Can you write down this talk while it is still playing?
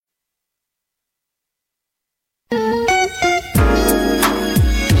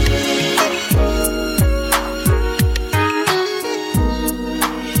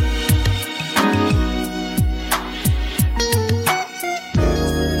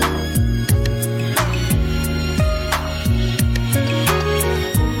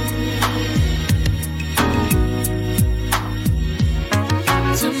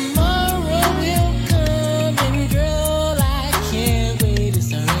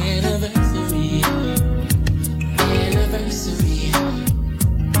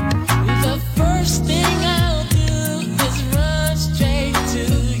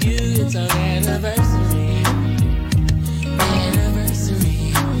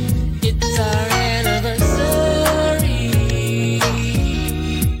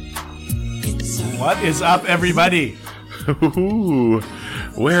What is up, everybody? Ooh,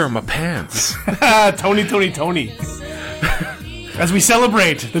 where are my pants? Tony. As we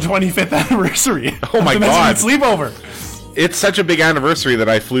celebrate the 25th anniversary Oh my of the God. Sleepover. It's such a big anniversary that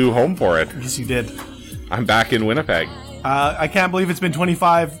I flew home for it. Yes, you did. I'm back in Winnipeg. I can't believe it's been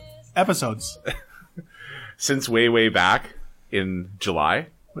 25 episodes. Since way back in July.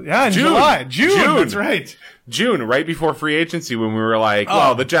 Yeah, in June. July. June, that's right. June, right before free agency, when we were like,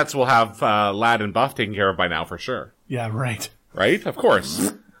 well, the Jets will have Ladd and Buff taken care of by now for sure. Yeah, right. Right? Of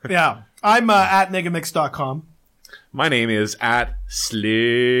course. Yeah. I'm at MEGAMIXDOTCOM. My name is at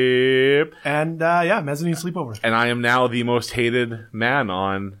Sliiiiip. And, Mezzanine Sleepover. And I am now the most hated man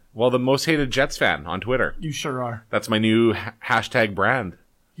the most hated Jets fan on Twitter. You sure are. That's my new hashtag brand.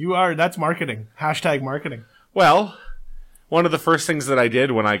 You are. That's marketing. Hashtag marketing. Well, one of the first things that I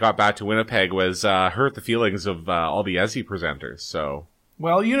did when I got back to Winnipeg was hurt the feelings of all the Ezzy presenters. So,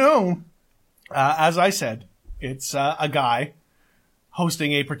 well, as I said, it's a guy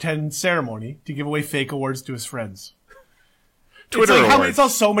hosting a pretend ceremony to give away fake awards to his friends. Twitter it's like, awards. It's all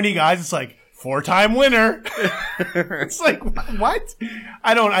so many guys. It's like 4-time winner. It's like, what?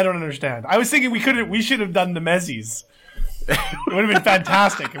 I don't understand. I was thinking we should have done the Mezzies. It would have been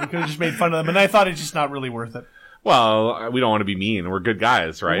fantastic if we could have just made fun of them. And I thought it's just not really worth it. Well, we don't want to be mean. We're good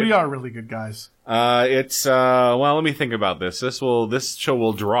guys, right? We are really good guys. Let me think about this. This show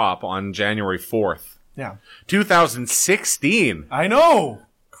will drop on January 4th. Yeah. 2016. I know.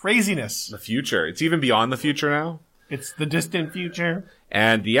 Craziness. The future. It's even beyond the future now. It's the distant future.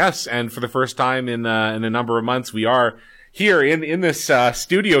 And yes, and for the first time in a number of months, we are here in this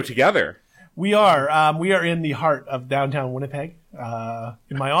studio together. We are. We are in the heart of downtown Winnipeg.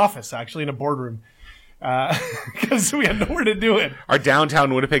 In my office, actually, in a boardroom. Because we had nowhere to do it. Our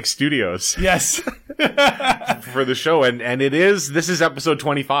downtown Winnipeg studios. Yes. For the show. And this is episode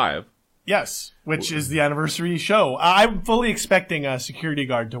 25. Yes, which is the anniversary show. I'm fully expecting a security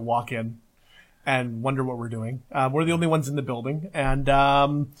guard to walk in and wonder what we're doing. We're the only ones in the building. And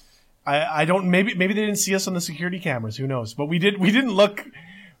I don't, maybe they didn't see us on the security cameras. Who knows? But we didn't look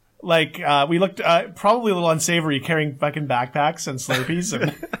like, we looked probably a little unsavory carrying fucking backpacks and Slurpees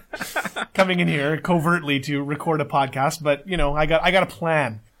and coming in here covertly to record a podcast. But, I got a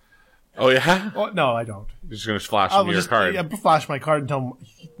plan. Oh, yeah? Oh, no, I don't. You're just going to flash me your card. Yeah, flash my card and tell them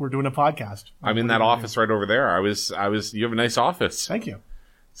we're doing a podcast. I'm in that office right over there. You have a nice office. Thank you.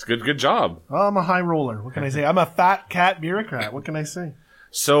 It's good job. Oh, I'm a high roller. What can I say? I'm a fat cat bureaucrat. What can I say?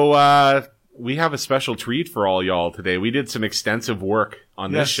 So, we have a special treat for all y'all today. We did some extensive work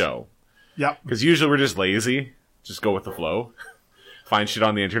on this show. Yep. Because usually we're just lazy. Just go with the flow. Find shit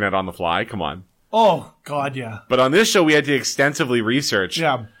on the internet on the fly. Come on. Oh, God, yeah. But on this show, we had to extensively research.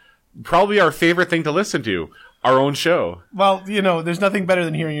 Yeah. Probably our favorite thing to listen to. Our own show. Well, there's nothing better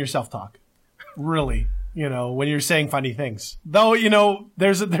than hearing yourself talk. Really. When you're saying funny things. Though,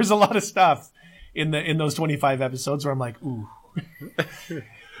 there's a lot of stuff in those 25 episodes where I'm like, ooh.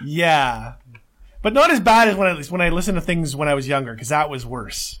 Yeah. But not as bad as when I listened to things when I was younger, because that was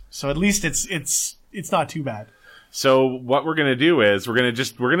worse. So at least it's not too bad. So what we're gonna do is we're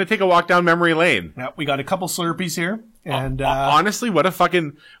gonna take a walk down memory lane. Yeah, we got a couple Slurpees here, and honestly, what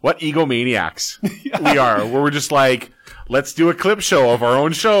egomaniacs we are. Where we're just like, let's do a clip show of our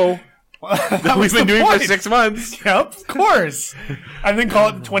own show that we've been doing for 6 months. Yep, of course. I think call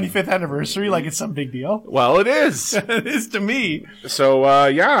it the 25th anniversary, like it's some big deal. Well, it is. It is to me. So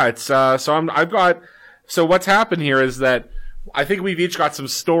it's so what's happened here is that I think we've each got some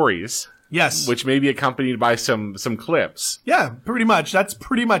stories. Yes. Which may be accompanied by some clips. Yeah, pretty much. That's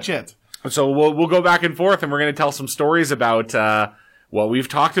pretty much it. So we'll go back and forth, and we're going to tell some stories about what we've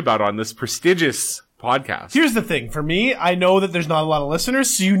talked about on this prestigious podcast. Here's the thing. For me, I know that there's not a lot of listeners,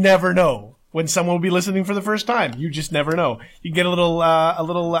 so you never know when someone will be listening for the first time. You just never know. You get a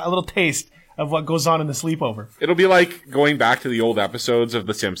little taste of what goes on in the sleepover. It'll be like going back to the old episodes of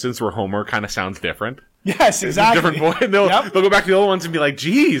The Simpsons where Homer kind of sounds different. Yes, exactly. Different voice. They'll go back to the old ones and be like,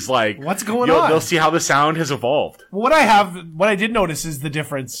 geez, like, what's going on? They'll see how the sound has evolved. Well, what I did notice is the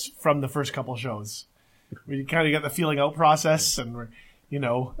difference from the first couple shows. We kind of got the feeling out process, and we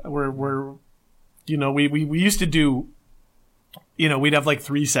used to do, we'd have like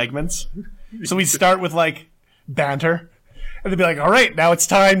 3 segments. So we'd start with like banter. And they'd be like, all right, now it's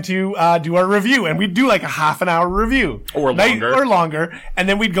time to do our review. And we'd do like a half an hour review. Or longer. And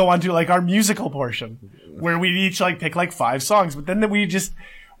then we'd go on to like our musical portion where we'd each like pick like 5 songs. But then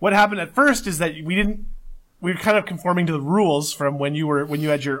what happened at first is that we were kind of conforming to the rules from when you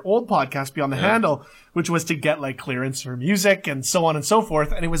had your old podcast Beyond the Handle, which was to get like clearance for music and so on and so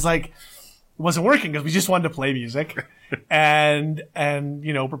forth. And it was like, wasn't working because we just wanted to play music and,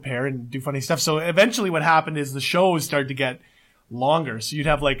 prepare and do funny stuff. So eventually what happened is the shows started to get longer. So you'd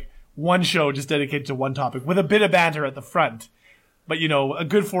have like one show just dedicated to one topic with a bit of banter at the front. But, a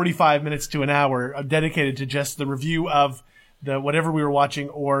good 45 minutes to an hour dedicated to just the review of the whatever we were watching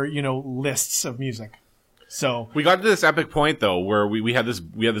or, lists of music. So we got to this epic point though where we had this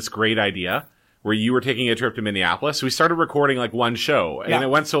great idea where you were taking a trip to Minneapolis. So we started recording like one show and it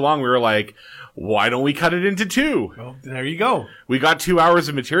went so long we were like, why don't we cut it into 2? Well, there you go. We got 2 hours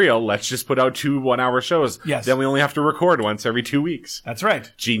of material. Let's just put out 2 1-hour shows. Yes. Then we only have to record once every 2 weeks. That's right.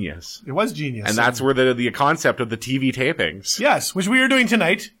 Genius. It was genius. And that's where the concept of the TV tapings. Yes, which we are doing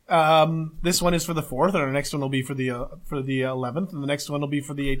tonight. This one is for the 4th, and our next one will be for the 11th, and the next one will be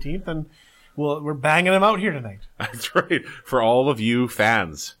for the 18th, and we're banging them out here tonight. That's right. For all of you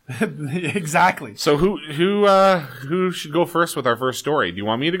fans. Exactly. So who should go first with our first story? Do you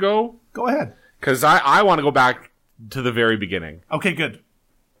want me to go? Go ahead. Because I want to go back to the very beginning. Okay, good.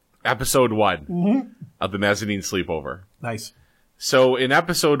 Episode 1 of the Mezzanine Sleepover. Nice. So in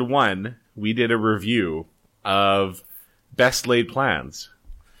episode 1, we did a review of Best Laid Plans,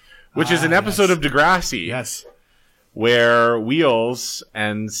 which is an episode of Degrassi. Yes. Where Wheels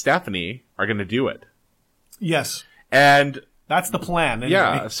and Stephanie are going to do it. Yes. And that's the plan. Anyway.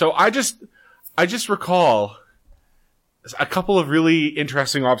 Yeah. So I just recall a couple of really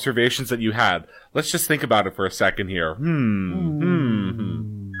interesting observations that you had. Let's just think about it for a second here.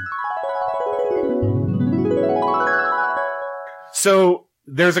 So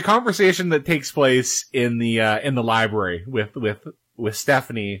there's a conversation that takes place in the library with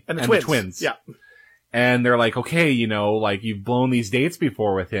Stephanie and the twins. Yeah. And they're like, okay, you've blown these dates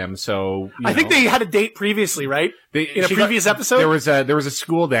before with him, so I think they had a date previously, right? In a previous episode? There was a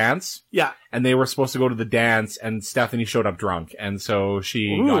school dance. Yeah. And they were supposed to go to the dance, and Stephanie showed up drunk, and so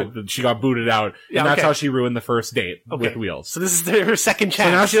she got booted out. Yeah, and that's how she ruined the first date with Wheels. So this is her second chance.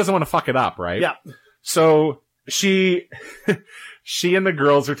 So now she doesn't want to fuck it up, right? Yeah. So she and the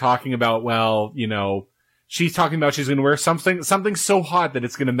girls are talking about, she's talking about she's going to wear something so hot that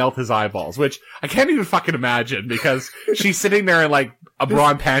it's going to melt his eyeballs, which I can't even fucking imagine because she's sitting there in like a bra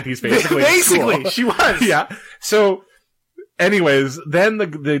and panties basically. Basically, she was. Yeah. So anyways, then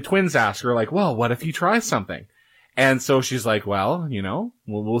the twins ask her like, well, what if you try something? And so she's like, well,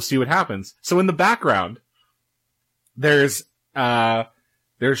 we'll see what happens. So in the background, there's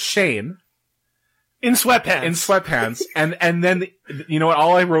Shane. In sweatpants. And then,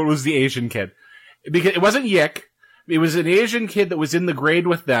 all I wrote was the Asian kid. Because it wasn't Yick. It was an Asian kid that was in the grade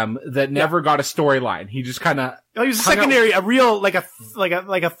with them that never got a storyline. He just kind of. Oh, he was a secondary, a real, like a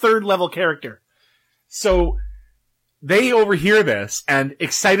third level character. So they overhear this and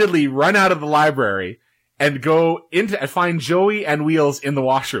excitedly run out of the library and go and find Joey and Wheels in the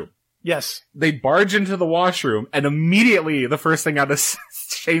washroom. Yes. They barge into the washroom and immediately the first thing out of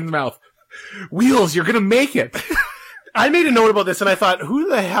Shane's mouth, Wheels, you're gonna make it. I made a note about this and I thought, who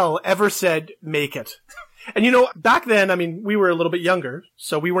the hell ever said make it? And back then, we were a little bit younger,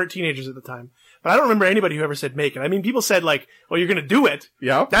 so we weren't teenagers at the time. But I don't remember anybody who ever said make it. People said like, well, you're gonna do it.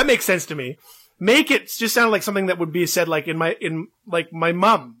 Yeah. That makes sense to me. Make it just sounded like something that would be said like my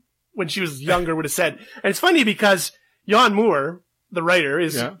mom when she was younger would have said. And it's funny because Jan Moore, the writer,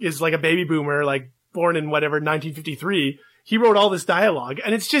 is like a baby boomer, like born in 1953. He wrote all this dialogue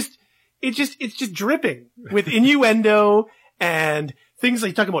and it's just dripping with innuendo and things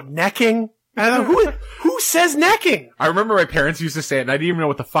like talking about necking. And I thought, who says necking? I remember my parents used to say it and I didn't even know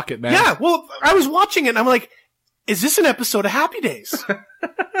what the fuck it meant. Yeah, well, I was watching it and I'm like, is this an episode of Happy Days?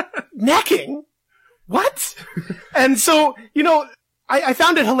 Necking? What? And so, I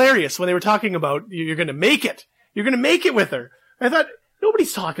found it hilarious when they were talking about you're gonna make it. You're gonna make it with her. I thought,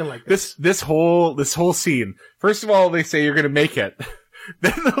 nobody's talking like this. This whole scene. First of all, they say you're gonna make it.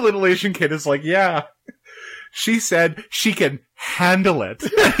 Then the little Asian kid is like, yeah. She said she can handle it.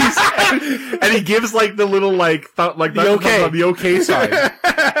 And he gives like the little the okay sign.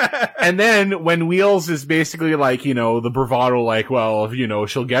 And then when Wheels is basically like, the bravado, like, well,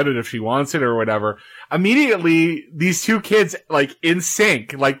 she'll get it if she wants it or whatever. Immediately, these two kids, like, in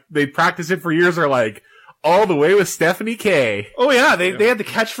sync, like, they practice it for years, are like, all the way with Stephanie K. Oh yeah, they had the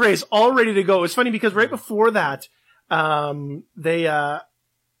catchphrase all ready to go. It was funny because right before that, I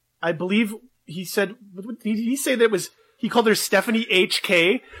believe he said, did he say that it was, he called her Stephanie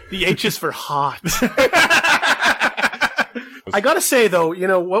HK? The H is for hot. I gotta say though,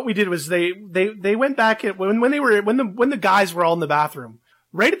 what we did was they went back at, when the guys were all in the bathroom,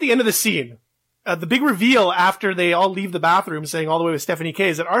 right at the end of the scene, the big reveal after they all leave the bathroom saying all the way with Stephanie K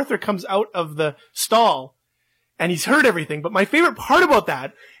is that Arthur comes out of the stall and he's heard everything. But my favorite part about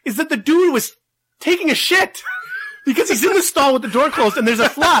that is that the dude was taking a shit. Because he's in the stall with the door closed and there's a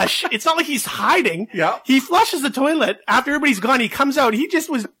flush. It's not like he's hiding. Yeah. He flushes the toilet. After everybody's gone, he comes out. He just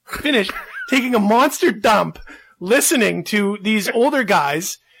was finished taking a monster dump, listening to these older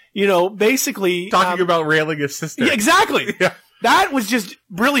guys, basically Talking about railing his sister. Yeah, exactly. Yeah. That was just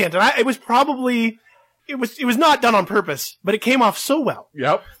brilliant. And it was not done on purpose, but it came off so well.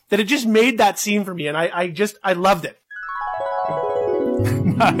 Yep. That it just made that scene for me. And I loved it.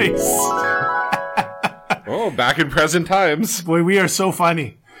 Nice. Oh, back in present times. Boy, we are so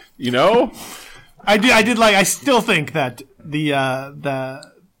funny. I still think that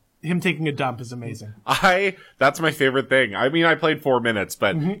him taking a dump is amazing. That's my favorite thing. I mean, I played 4 minutes,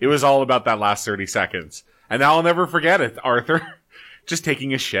 but it was all about that last 30 seconds. And I'll never forget it, Arthur. Just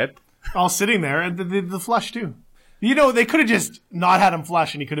taking a shit. All sitting there, and the flush too. They could have just not had him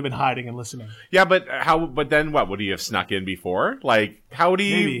flush and he could have been hiding and listening. Yeah, but then what? Would he have snuck in before? Like, how would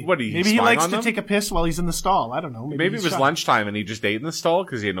he, Maybe he likes to take a piss while he's in the stall. I don't know. Maybe it was lunchtime and he just ate in the stall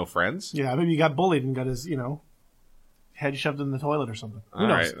because he had no friends. Yeah, maybe he got bullied and got his, head shoved in the toilet or something. Who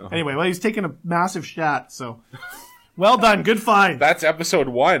knows? Right. Anyway, he's taking a massive shat, so. Well done. Good find. That's episode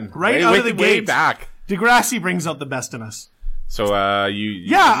 1. Right out of the way gate. back. Degrassi brings out the best in us. So, you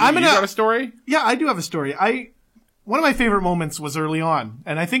got a story? Yeah, I do have a story. One of my favorite moments was early on,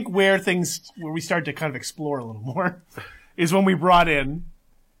 and I think where we started to kind of explore a little more is when we brought in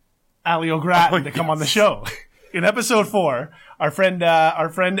Ali O'Grattan to come on the show. In episode 4, our friend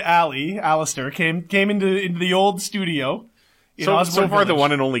Ali, Alistair, came into the old studio. So far, the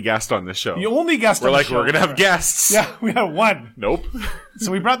one and only guest on this show. The only guest on the show. We're going to have guests. Yeah, we have one. Nope.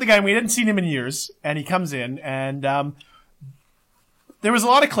 So we brought the guy, and we hadn't seen him in years, and he comes in, and there was a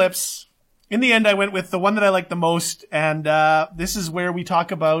lot of clips. In the end, I went with the one that I liked the most, and this is where we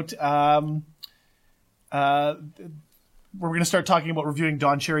talk about we're going to start talking about reviewing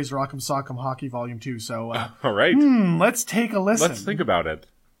Don Cherry's Rock'em Sock'em Hockey Volume 2. So, all right. Let's take a listen. Let's think about it.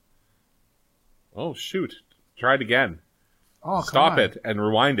 Oh, shoot. Try it again. Oh, Stop it and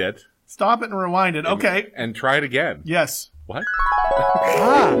rewind it. Stop it and rewind it. Okay. And try it again. Yes. What?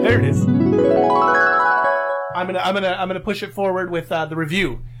 There it is. I'm gonna push it forward with the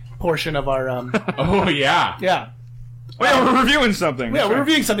review portion of our Oh yeah. yeah. Oh yeah, we're reviewing something. Yeah, we're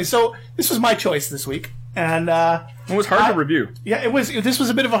reviewing something. So this was my choice this week, and it was hard to review. Yeah, it was. This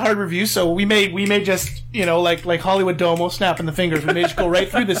was a bit of a hard review, so we may just like Hollywood Domo, snapping the fingers. We may just go right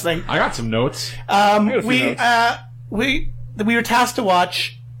through this thing. I got some notes. We were tasked to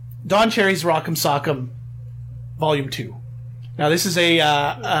watch Don Cherry's Rock'em Sock'em Volume 2. Now this is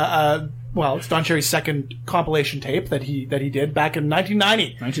it's Don Cherry's second compilation tape that he did back in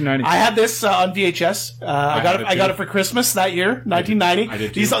 1990. 1990. I had this on VHS. I got it for Christmas that year, 1990. I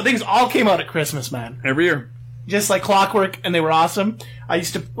did too. These things all came out at Christmas, man. Every year. Just like clockwork, and they were awesome. I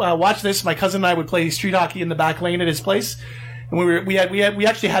used to watch this. My cousin and I would play street hockey in the back lane at his place, and we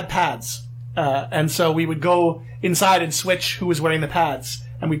actually had pads, and so we would go inside and switch who was wearing the pads,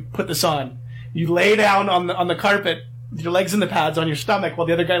 and we'd put this on. You lay down on the carpet, with your legs in the pads on your stomach, while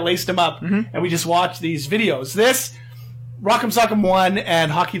the other guy laced them up, and we just watched these videos. This, Rock'em Sock'em 1 and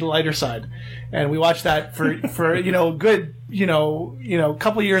Hockey the Lighter Side, and we watched that for good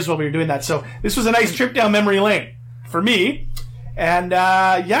couple of years while we were doing that. So this was a nice trip down memory lane for me, and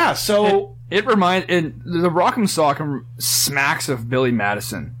so it reminds the Rock'em Sock'em smacks of Billy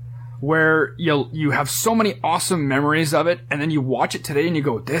Madison, where you have so many awesome memories of it, and then you watch it today and you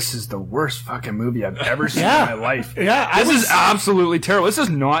go, "This is the worst fucking movie I've ever seen in my life. Yeah, this is absolutely terrible. This is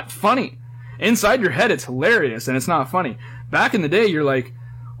not funny." Inside your head, it's hilarious and it's not funny. Back in the day, you're like,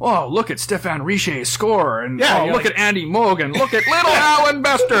 "Oh, look at Stéphane Richet's score, and look at Andy Mogan, look at little Alan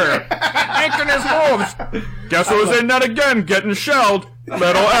Bester making his moves. Guess who's in net again, getting shelled?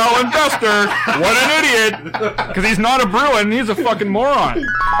 Little Alan Bester. What an idiot! Because he's not a Bruin, he's a fucking moron."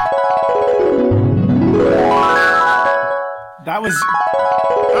 that was.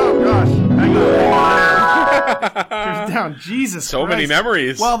 Oh gosh! Hang on. Down. Jesus. So Christ. many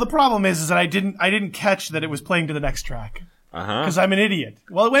memories. Well, the problem is that I didn't catch that it was playing to the next track. Because I'm an idiot.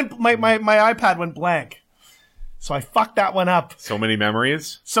 Well, it went. My iPad went blank, so I fucked that one up. So many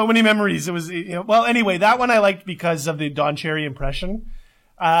memories. So many memories. It was. Well, anyway, that one I liked because of the Don Cherry impression.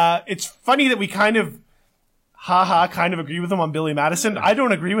 It's funny that we kind of agree with him on Billy Madison. I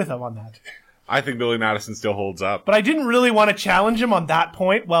don't agree with him on that. I think Billy Madison still holds up. But I didn't really want to challenge him on that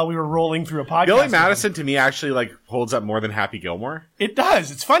point while we were rolling through a podcast. Billy Madison, to me, actually holds up more than Happy Gilmore. It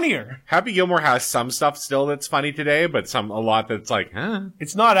does. It's funnier. Happy Gilmore has some stuff still that's funny today, but a lot that's like, huh?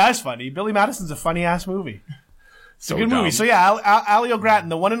 It's not as funny. Billy Madison's a funny-ass movie. It's So a good dumb. movie. So yeah, Ali O'Grattan,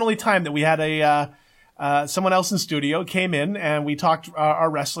 the one and only time that we had a someone else in studio came in and we talked our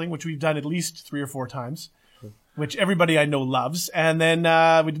wrestling, which we've done at least 3 or 4 times, which everybody I know loves. And then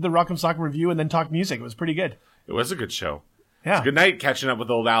we did the Rock'em Sock'em review and then talked music. It was pretty good. It was a good show. Yeah. Good night catching up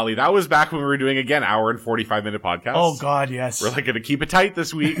with old Ali. That was back when we were doing, again, hour and 45-minute podcasts. Oh, God, yes. We're like going to keep it tight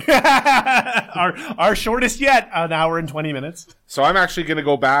this week. our shortest yet, an hour and 20 minutes. So I'm actually going to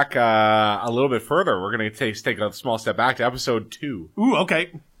go back a little bit further. We're going to take a small step back to episode 2. Ooh,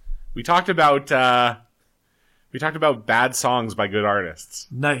 okay. We talked about bad songs by good artists.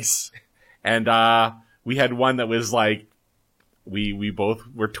 Nice. And we had one that was like we both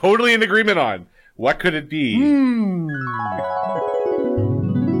were totally in agreement on. What could it be?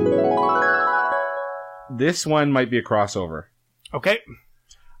 This one might be a crossover. Okay.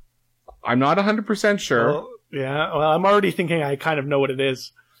 I'm not 100% sure. Well, yeah, well, I'm already thinking I kind of know what it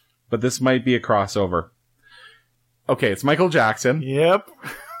is. But this might be a crossover. Okay, it's Michael Jackson. Yep.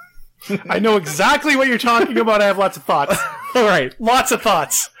 I know exactly what you're talking about. I have lots of thoughts. All right. Lots of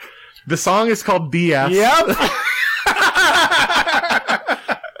thoughts. The song is called DS. Yep.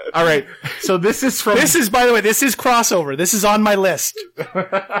 All right. So this is from... This is, by the way, this is crossover. This is on my list.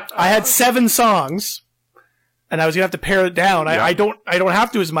 I had 7 songs, and I was going to have to pare it down. Yeah. I don't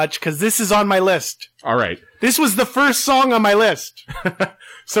have to as much, because this is on my list. All right. This was the first song on my list.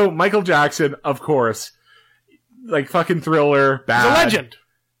 So Michael Jackson, of course, like fucking Thriller, bad. He's a legend.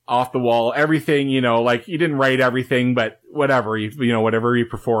 Off the wall, everything, you know, like he didn't write everything, but whatever, whatever he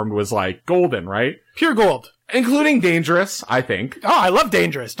performed was like golden, right? Pure gold. Including Dangerous, I think. Oh, I love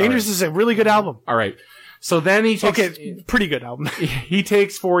Dangerous. Dangerous is a really good album. All right. So then he takes... Okay, pretty good album. He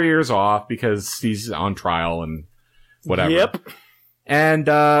takes 4 years off because he's on trial and whatever. Yep. And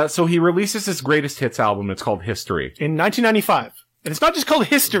so he releases his greatest hits album. It's called History. In 1995. And it's not just called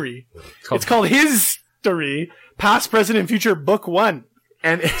History. It's called History, Past, Present, and Future, Book 1.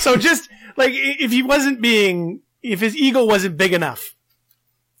 And so just, like, if his ego wasn't big enough,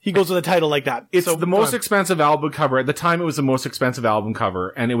 he goes with a title like that. It's the most expensive album cover. At the time, it was the most expensive album cover.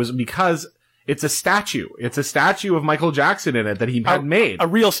 And it was because it's a statue. It's a statue of Michael Jackson in it that he had made. A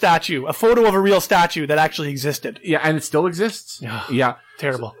real statue. A photo of a real statue that actually existed. Yeah, and it still exists. Yeah.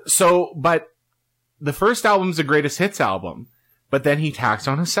 Terrible. So, but the first album's the greatest hits album. But then he tacks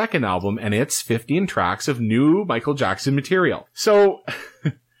on a second album, and it's 15 tracks of new Michael Jackson material. So,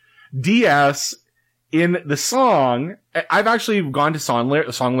 DS, in the song, I've actually gone to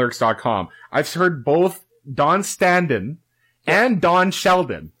songlyrics.com. I've heard both Don Standen and Don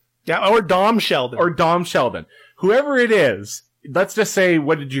Sheldon. Yeah, or Dom Sheldon. Whoever it is, let's just say,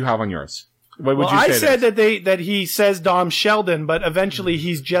 what did you have on yours? What would you say? I said that he says Dom Sheldon, but eventually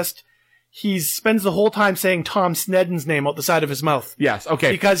he spends the whole time saying Tom Snedden's name out the side of his mouth. Yes,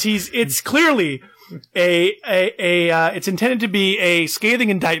 okay. Because it's clearly it's intended to be a scathing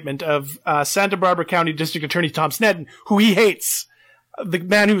indictment of Santa Barbara County District Attorney Tom Snedden, who he hates. The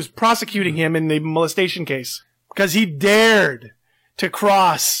man who was prosecuting him in the molestation case. Because he dared to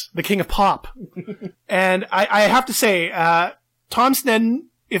cross the King of Pop. And I have to say, Tom Snedden,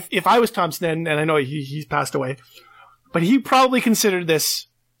 if I was Tom Snedden, and I know he's passed away, but he probably considered this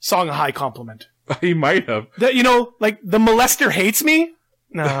song a high compliment. He might have. Like, the molester hates me?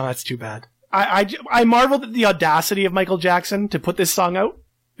 No, that's too bad. I marveled at the audacity of Michael Jackson to put this song out.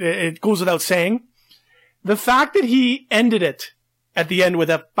 It goes without saying. The fact that he ended it at the end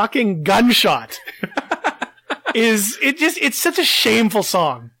with a fucking gunshot it's such a shameful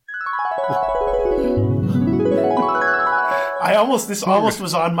song. I almost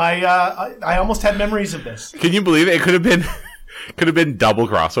was on my, I almost had memories of this. Can you believe it? It could have been double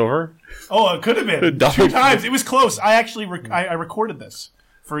crossover. Oh, it could have been. 2 times. It was close. I actually, I recorded this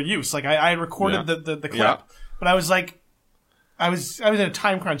for use. Like, I recorded the clip, but I was like, I was in a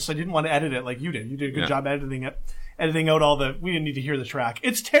time crunch, so I didn't want to edit it like you did. You did a good job editing it, editing out we didn't need to hear the track.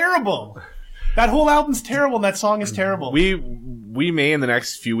 It's terrible. That whole album's terrible, and that song is terrible. We may in the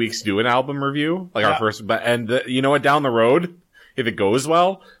next few weeks do an album review, like our first, you know what, down the road, if it goes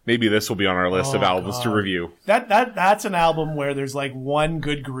well, maybe this will be on our list of albums to review. That's an album where there's like one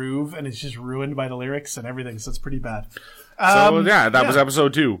good groove, and it's just ruined by the lyrics and everything, so it's pretty bad. That was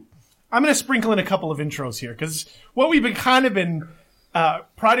episode 2. I'm going to sprinkle in a couple of intros here, because what we've been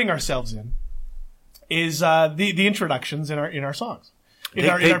priding ourselves in is the introductions in our songs.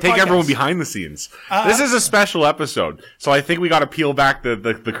 Take everyone behind the scenes. This is a special episode, so I think we got to peel back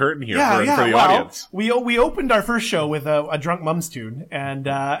the curtain here for the audience. We opened our first show with a Drunk Mums tune, and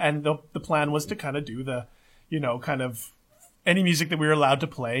the plan was to kind of do the, kind of any music that we were allowed to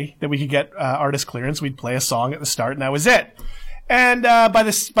play that we could get artist clearance. We'd play a song at the start, and that was it. And by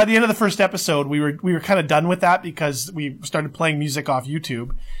the end of the first episode, we were kind of done with that because we started playing music off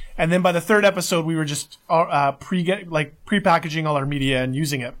YouTube. And then by the third episode, we were just pre-packaging all our media and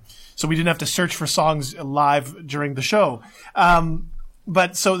using it. So we didn't have to search for songs live during the show.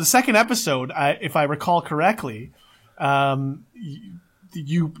 But so the second episode, if I recall correctly,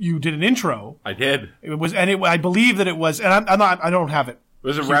 you did an intro. I did. I believe that it was, and I don't have it. It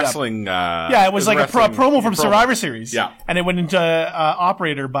was a wrestling. It was like a promo from Survivor Series. Yeah, and it went into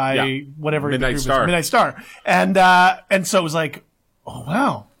Operator by whatever Midnight Star. Midnight Star, and so it was like, oh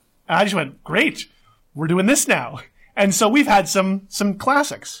wow! And I just went, great, we're doing this now, and so we've had some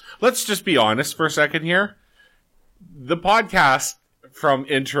classics. Let's just be honest for a second here. The podcast, from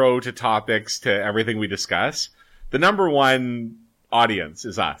intro to topics to everything we discuss, the number one audience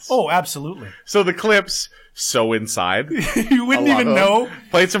is us. Oh, absolutely. So the clips, so inside. You wouldn't even know.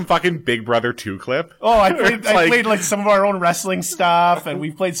 Played some fucking Big Brother 2 clip. Oh, I played like some of our own wrestling stuff, and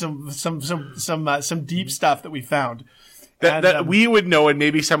we played some deep stuff that we found. That we would know, and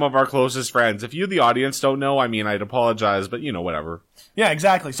maybe some of our closest friends. If you, the audience, don't know, I mean, I'd apologize, but whatever. Yeah,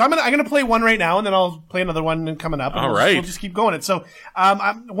 exactly. So I'm gonna play one right now, and then I'll play another one coming up. And we'll just keep going it. So,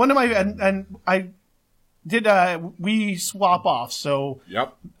 we swap off. So,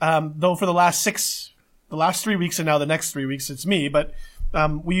 yep. Though for the last 3 weeks, and now the next 3 weeks, it's me, but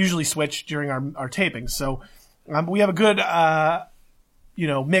we usually switch during our tapings. So, we have a good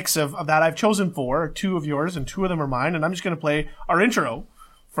mix of that I've chosen 2 of yours and 2 of them are mine, and I'm just going to play our intro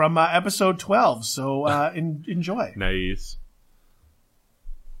from episode 12. So enjoy. Nice.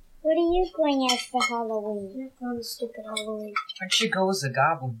 What are you going as for Halloween? You're going to stupid Halloween. Why don't you go as a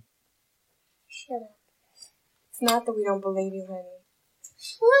goblin? Shut up. It's not that we don't believe you, honey.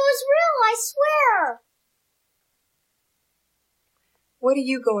 Well, it was real, I swear. What are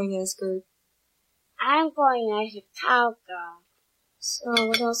you going as, Gert? I'm going as a cowgirl. So,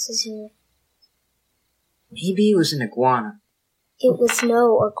 what else is here? Maybe it was an iguana. It was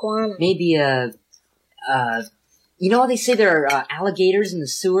no iguana. Maybe you know how they say there are alligators in the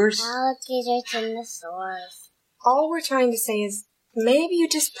sewers? Alligators in the sewers. All we're trying to say is, maybe you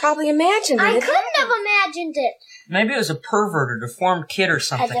just probably imagined it. I couldn't have imagined it. Maybe it was a pervert or deformed kid or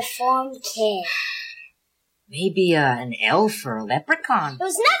something. A deformed kid. Maybe an elf or a leprechaun. It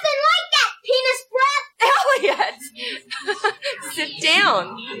was nothing like that, penis breath. Elliot! Sit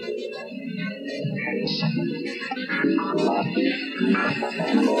down.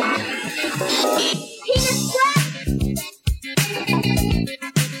 Penis breath.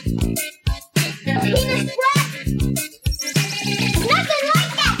 Penis breath. Nothing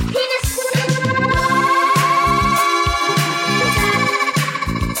like that, penis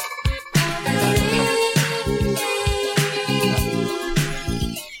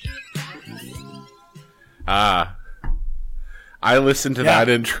I listened to that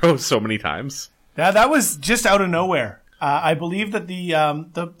intro so many times. Yeah, that was just out of nowhere. I believe that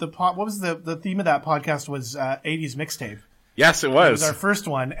what was the theme of that podcast was 80s mixtape. Yes, it was. It was our first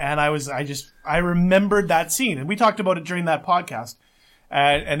one, and I remembered that scene, and we talked about it during that podcast,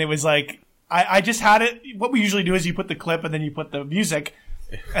 and it was like I just had it. What we usually do is you put the clip and then you put the music,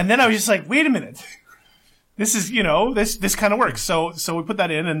 and then I was just like, wait a minute. This is, this kind of works. So we put that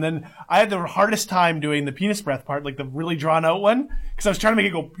in, and then I had the hardest time doing the penis breath part, like the really drawn out one, because I was trying to make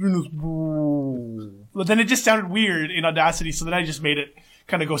it go, but then it just sounded weird in Audacity, so then I just made it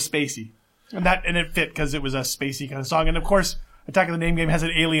kind of go spacey. And it fit because it was a spacey kind of song. And of course, Attack of the Name Game has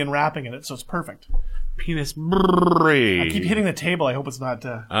an alien rapping in it, so it's perfect. Penis breath. I keep hitting the table. I hope it's not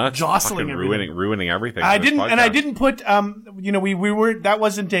jostling everything. Ruining everything. I didn't put, we were, that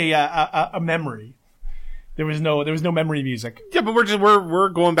wasn't a memory. There was no memory music. Yeah, but we're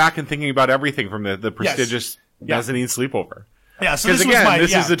going back and thinking about everything from the prestigious Mezzanine Sleepover. Yeah, so this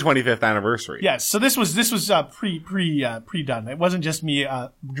is the 25th anniversary. Yes, so this was pre-done. It wasn't just me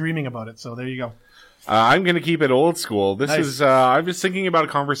dreaming about it. So there you go. I'm going to keep it old school. This is I was thinking about a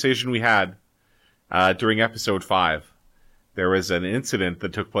conversation we had during episode 5. There was an incident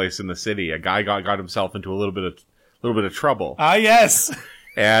that took place in the city. A guy got himself into a little bit of trouble. Ah, yes.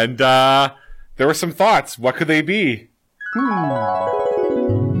 And there were some thoughts. What could they be?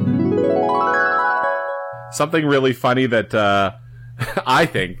 Something really funny that I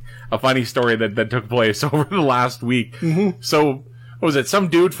think a funny story that took place over the last week. Mm-hmm. So, what was it? Some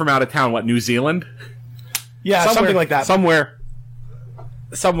dude from out of town, New Zealand? Yeah, something like that. Somewhere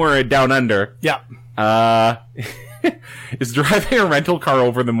down under. Yeah. Is driving a rental car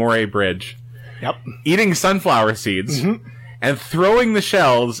over the Moray Bridge. Yep. Eating sunflower seeds. Mm-hmm. And throwing the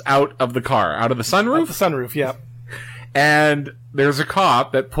shells out of the car, out of the sunroof. Out the sunroof, yeah. And there's a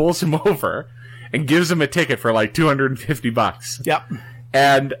cop that pulls him over and gives him a ticket for like $250. Yep.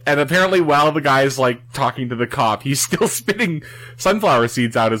 And apparently while the guy's like talking to the cop, he's still spitting sunflower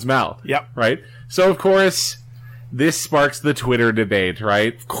seeds out his mouth. Yep. Right? So of course, this sparks the Twitter debate,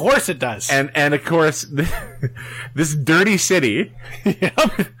 right? Of course it does. And of course, this dirty city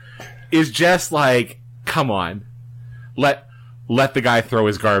is just like, come on. Let the guy throw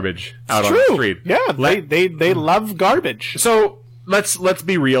his garbage out on the street. Yeah, they love garbage. So let's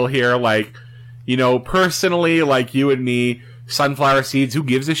be real here. Like, you know, personally, like you and me, sunflower seeds, who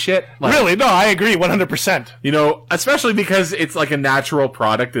gives a shit? Like, Really? No, I agree 100%. you know, especially because it's like a natural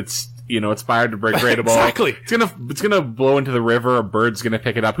product. It's, you know, it's biodegradable. Exactly. It's gonna blow into the river. A bird's gonna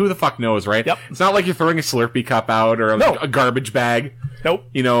pick it up. Who the fuck knows, right? Yep. It's not like you're throwing a Slurpee cup out or No. a garbage bag. Nope.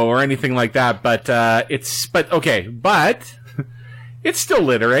 You know, or anything like that. But it's still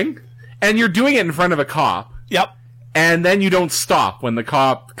littering, and you're doing it in front of a cop. Yep. And then you don't stop when the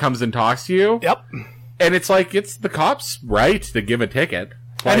cop comes and talks to you. Yep. And it's like, it's the cop's right to give a ticket.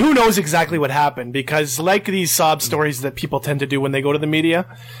 Like, And who knows exactly what happened, because like these sob stories that people tend to do when they go to the media,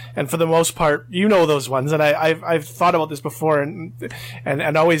 and for the most part, you know those ones, and I've thought about this before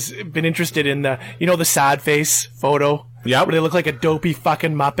and always been interested in the, you know, the sad face photo. Yep. Where they look like a dopey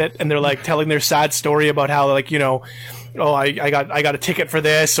fucking Muppet, and they're like telling their sad story about how, like, you know, oh, I got a ticket for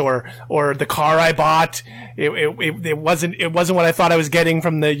this, or the car I bought, it wasn't what I thought I was getting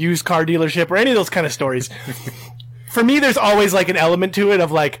from the used car dealership, or any of those kind of stories. For me, there's always like an element to it of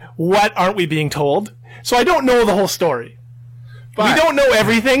like, what aren't we being told? So I don't know the whole story. We don't know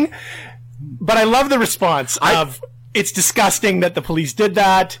everything, but I love the response of, it's disgusting that the police did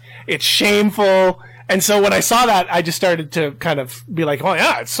that, it's shameful. And so when I saw that, I just started to kind of be like, oh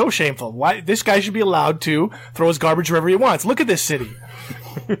yeah, it's so shameful. Why this guy should be allowed to throw his garbage wherever he wants. Look at this city.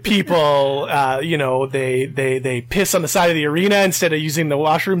 People, you know, they piss on the side of the arena instead of using the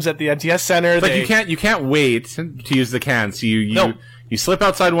washrooms at the MTS Center. Like you can't wait to use the can. So you slip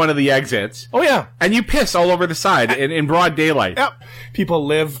outside one of the exits. Oh yeah. And you piss all over the side in broad daylight. Yep. People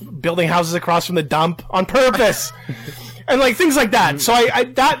live building houses across from the dump on purpose. And like things like that. So I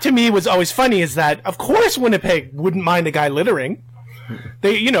that to me was always funny, is that of course Winnipeg wouldn't mind a guy littering.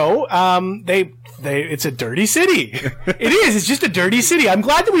 They, you know, it's a dirty city. It is. It's just a dirty city. I'm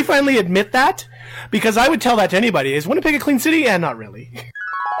glad that we finally admit that, because I would tell that to anybody. Is Winnipeg a clean city? Yeah, not really.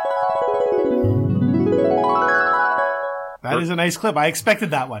 That is a nice clip. I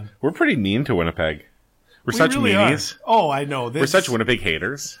expected that one. We're pretty mean to Winnipeg. We're such really meanies. Are. Oh, I know. We're such Winnipeg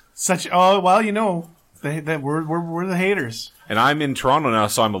haters. Oh, well, you know, we're the haters. And I'm in Toronto now,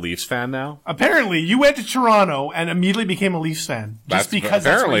 so I'm a Leafs fan now. Apparently, you went to Toronto and immediately became a Leafs fan because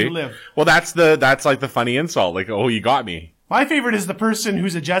that's where you live. Well, that's like the funny insult. Like, oh, you got me. My favorite is the person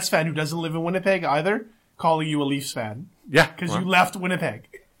who's a Jets fan who doesn't live in Winnipeg either, calling you a Leafs fan. Yeah, because you left Winnipeg.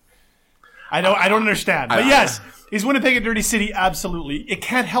 I don't understand. But yes, is Winnipeg a dirty city? Absolutely. It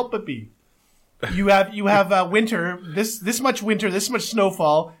can't help but be. You have winter, this much winter, this much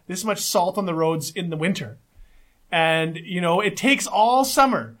snowfall, this much salt on the roads in the winter. And, you know, it takes all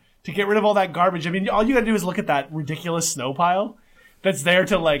summer to get rid of all that garbage. I mean, all you gotta do is look at that ridiculous snow pile that's there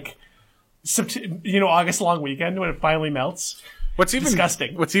to, like, August long weekend when it finally melts.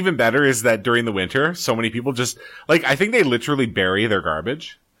 Disgusting. What's even better is that during the winter, so many people just, like, I think they literally bury their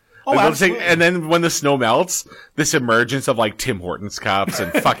garbage. Oh, absolutely. And then when the snow melts, this emergence of like Tim Hortons cups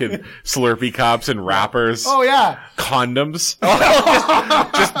and fucking Slurpee cups and wrappers. Oh yeah. Condoms.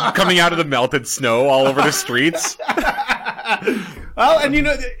 just coming out of the melted snow all over the streets. Well, and you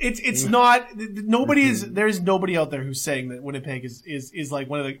know, it's not, there's nobody out there who's saying that Winnipeg is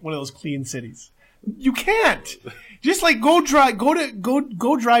like one of those clean cities. You can't. Just like go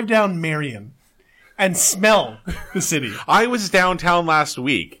drive down Marion and smell the city. I was downtown last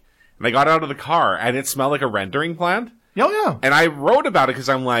week. And I got out of the car, and it smelled like a rendering plant. Oh, yeah. And I wrote about it because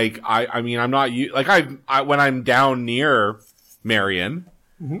I'm like, I mean, I'm not, like, I when I'm down near Marion,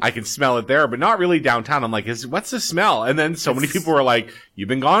 I can smell it there, but not really downtown. I'm like, what's the smell? And then so many people were like, you've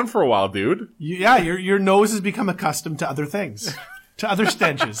been gone for a while, dude. Yeah, your nose has become accustomed to other things, to other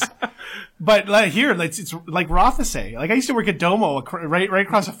stenches. But like here, it's like Rothesay. Like I used to work at Domo, right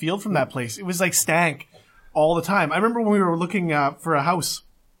across the field from that place. It was like stank all the time. I remember when we were looking for a house.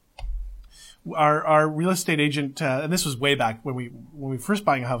 Our real estate agent, and this was way back when we first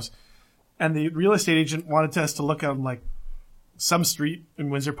buying a house, and the real estate agent wanted us to look on like some street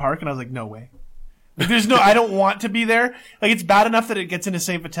in Windsor Park, and I was like, no way. Like, I don't want to be there. Like, it's bad enough that it gets into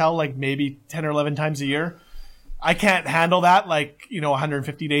St. Vital like maybe 10 or 11 times a year. I can't handle that, like,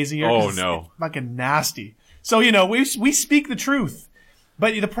 150 days a year. Oh no. It's fucking nasty. So, we speak the truth.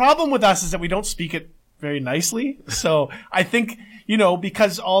 But the problem with us is that we don't speak it very nicely. So I think,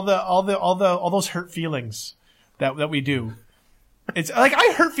 because all those hurt feelings that we do, It's like,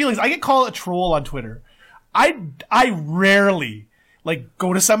 I hurt feelings. I get called a troll on Twitter. I rarely like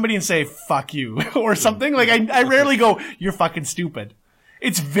go to somebody and say fuck you or something. Like I rarely go, you're fucking stupid.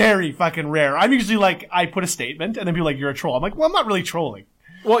 It's very fucking rare. I'm usually like, I put a statement and then people are like, you're a troll. I'm like, well, I'm not really trolling.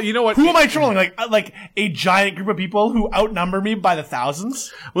 Well, you know what? Who am I trolling? Like a giant group of people who outnumber me by the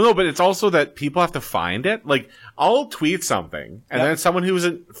thousands? Well, no, but it's also that people have to find it. Like, I'll tweet something, and then someone who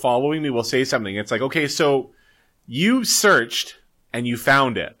isn't following me will say something. It's like, okay, so you searched and you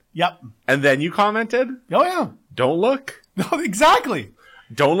found it. Yep. And then you commented? Oh, yeah. Don't look. No, exactly.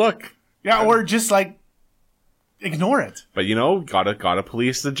 Don't look. Yeah, or just like, ignore it. But you know, gotta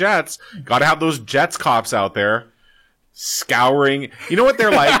police the Jets. Gotta have those Jets cops out there scouring. You know what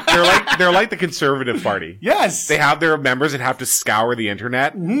they're like? They're like the Conservative Party. Yes. They have their members that have to scour the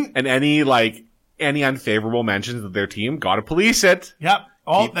internet, and any unfavorable mentions of their team, gotta police it. Yep.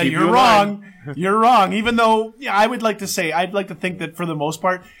 Oh, then you're wrong. You're wrong. Even though, yeah, I'd like to think that for the most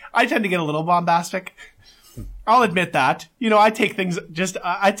part, I tend to get a little bombastic. I'll admit that. You know, I take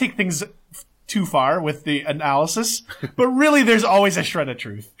things too far with the analysis, but really there's always a shred of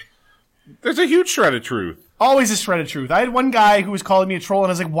truth. There's a huge shred of truth. Always a shred of truth. I had one guy who was calling me a troll, and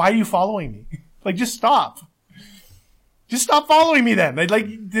I was like, why are you following me? Like, just stop. Just stop following me then. Like,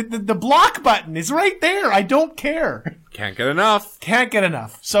 the block button is right there. I don't care. Can't get enough. Can't get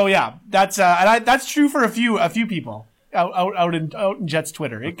enough. So yeah, that's that's true for a few people out in Jets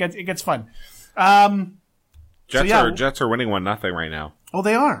Twitter. It gets fun. Jets are winning 1-0 right now. Oh,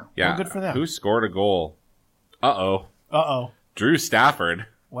 they are. Yeah. Well, good for them. Who scored a goal? Uh-oh. Drew Stafford.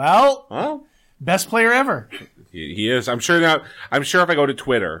 Well, best player ever. He is. I'm sure if I go to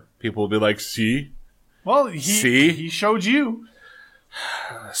Twitter, people will be like, see? Well, he showed you.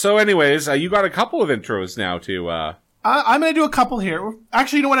 So anyways, you got a couple of intros now to, I'm going to do a couple here.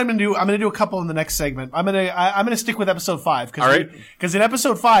 Actually, you know what I'm going to do? I'm going to do a couple in the next segment. I'm going to stick with episode 5. All right. Because in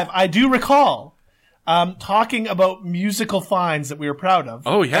episode 5, I do recall talking about musical finds that we were proud of.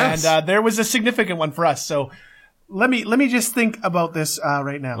 Oh, yes. And there was a significant one for us. So let me just think about this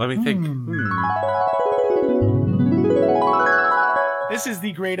right now. Let me think. This is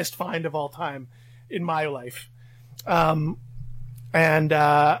the greatest find of all time in my life. I'll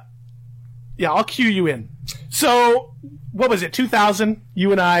cue you in. So, what was it, 2000?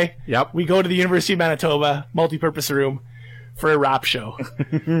 You and I, Yep. we go to the University of Manitoba multi-purpose room for a rap show.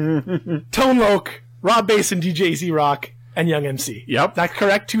 Tone Loc, Rob Bass and DJ Z Rock, and Young MC. Yep. That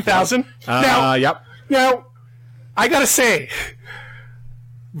correct? 2000? Yep. Now, I gotta say,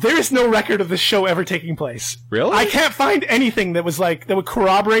 there is no record of this show ever taking place. Really? I can't find anything that would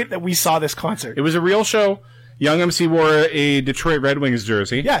corroborate that we saw this concert. It was a real show. Young MC wore a Detroit Red Wings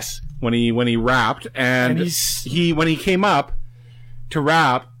jersey. Yes. When he rapped, and when he came up to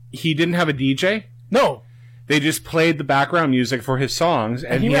rap, he didn't have a DJ. No. They just played the background music for his songs,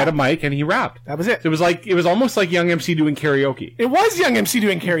 and he had a mic and he rapped. That was it. It was almost like Young MC doing karaoke. It was Young MC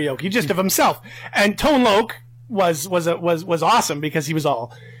doing karaoke, just of himself. And Tone Loc was awesome because he was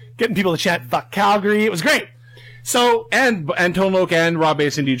all getting people to chant "Fuck Calgary." It was great. So and Tone Loc and Rob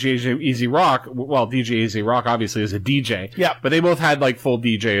Bass and DJ Easy Rock. Well, DJ Easy Rock obviously is a DJ. Yeah, but they both had like full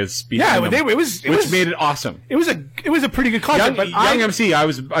DJs. Yeah, which made it awesome. It was a pretty good concert. Young MC,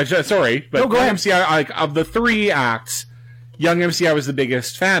 sorry, but go Young ahead. MC, of the 3 acts, Young MC I was the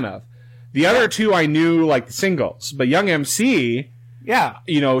biggest fan of. The other 2 I knew like the singles, but Young MC. Yeah.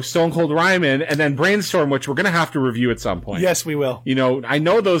 Stone Cold Ryman, and then Brainstorm, which we're going to have to review at some point. Yes, we will. I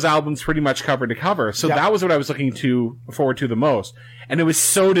know those albums pretty much cover to cover, so that was what I was looking forward to the most. And it was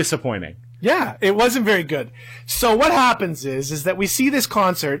so disappointing. Yeah, it wasn't very good. So what happens is that we see this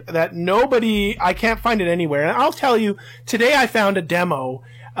concert that I can't find it anywhere. And I'll tell you, today I found a demo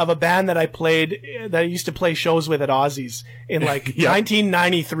of a band that I used to play shows with at Aussies in like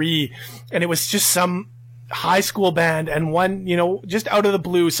 1993. And it was just some high school band, and one, just out of the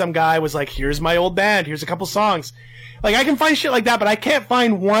blue, some guy was like, here's my old band, here's a couple songs. Like, I can find shit like that, but I can't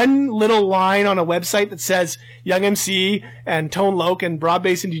find one little line on a website that says Young MC and Tone Loc and Rob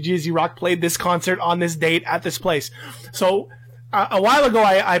Bass and DJ Z Rock played this concert on this date at this place. So a while ago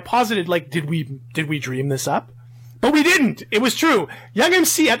I posited, like, did we dream this up? But we didn't. It was true. Young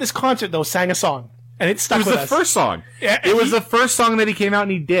MC at this concert though sang a song, and it stuck with us. It was the first song. Yeah, it was the first song that he came out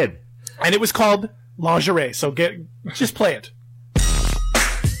and he did, and it was called Lingerie. So just play it.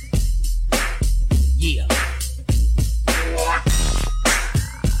 Yeah.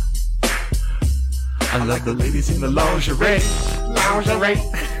 I love the ladies in the lingerie. Lingerie.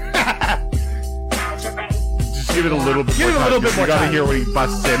 Just give it a little bit more time. You gotta hear what he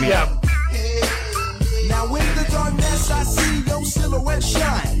busts in. Yeah. Now in the darkness I see your silhouette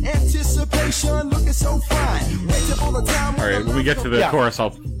shine. Anticipation looking All right, when we get to the chorus, I'll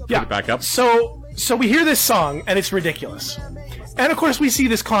put it back up. So we hear this song, and it's ridiculous. And of course, we see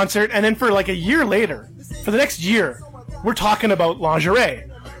this concert, and then for like a year later, for the next year, we're talking about lingerie.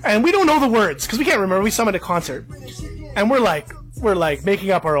 And we don't know the words, because we can't remember. We saw them at a concert. And we're like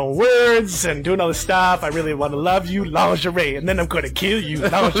making up our own words and doing all this stuff. I really want to love you, lingerie, and then I'm going to kill you,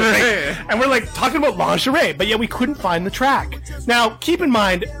 lingerie. And we're like talking about lingerie, but yet we couldn't find the track. Now, keep in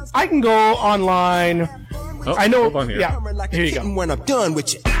mind, I can go online. Oh, I know. hold on here. Yeah, here you go. When I'm done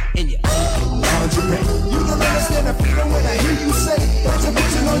with you, and you lingerie. You don't understand the feeling when I hear you say, put your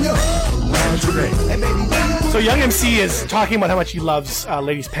vision on your lingerie. And baby, so Young MC is talking about how much he loves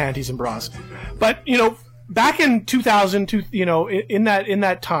ladies' panties and bras, but back in 2000, in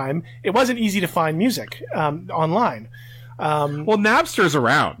that time, it wasn't easy to find music online. Well, Napster's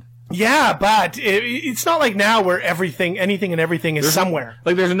around. Yeah, but it's not like now where anything and everything is somewhere.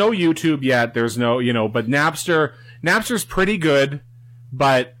 There's no YouTube yet. There's no, but Napster's pretty good,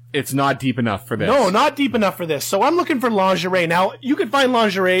 but it's not deep enough for this. No, not deep enough for this. So I'm looking for lingerie. Now, you can find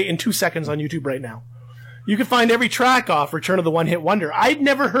lingerie in 2 seconds on YouTube right now. You can find every track off Return of the One Hit Wonder. I'd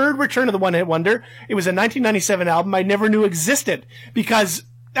never heard Return of the One Hit Wonder. It was a 1997 album I never knew existed because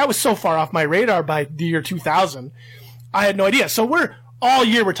that was so far off my radar by the year 2000. I had no idea. So all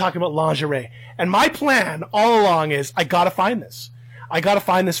year we're talking about lingerie. And my plan all along is I gotta find this. I gotta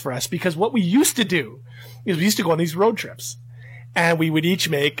find this for us because what we used to do is we used to go on these road trips and we would each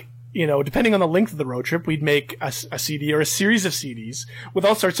make, depending on the length of the road trip, we'd make a CD or a series of CDs with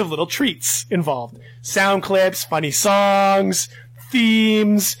all sorts of little treats involved. Sound clips, funny songs,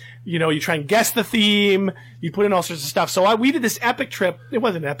 themes, you try and guess the theme, you put in all sorts of stuff. So we did this epic trip. It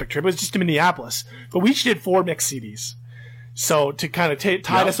wasn't an epic trip, it was just to Minneapolis. But we each did 4 mixed CDs. So to kind of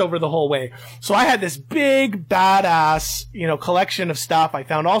tide us over the whole way. So I had this big, badass, collection of stuff. I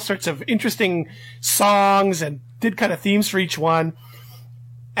found all sorts of interesting songs and did kind of themes for each one.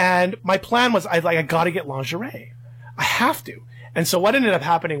 And my plan was, I gotta get lingerie. I have to. And so what ended up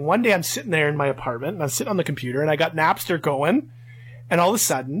happening, one day I'm sitting there in my apartment, and I'm sitting on the computer, and I got Napster going, and all of a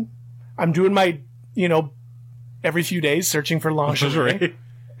sudden, I'm doing my, every few days searching for lingerie,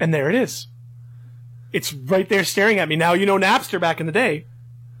 and there it is. It's right there staring at me. Now, Napster back in the day,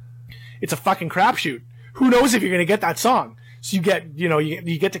 it's a fucking crapshoot. Who knows if you're gonna get that song? So you get,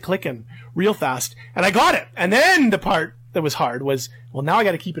 you get to clicking real fast. And I got it. And then the part that was hard was, well, now I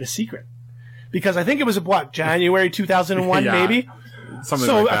gotta keep it a secret. Because I think it was, January 2001, maybe? Something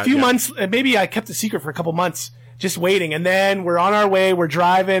so like that, a few months, maybe I kept it secret for a couple months, just waiting. And then we're on our way, we're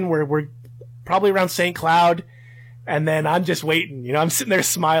driving, we're probably around St. Cloud. And then I'm just waiting, I'm sitting there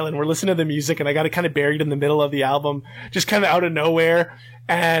smiling. We're listening to the music and I got it kind of buried in the middle of the album, just kind of out of nowhere.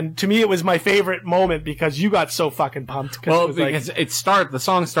 And to me, it was my favorite moment because you got so fucking pumped. Well, because the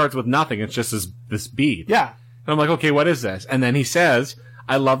song starts with nothing. It's just this beat. Yeah. And I'm like, okay, what is this? And then he says,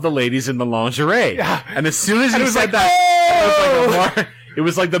 I love the ladies in the lingerie. Yeah. And as soon as he said that, it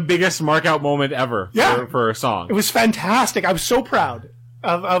was like the biggest mark out moment ever for a song. It was fantastic. I was so proud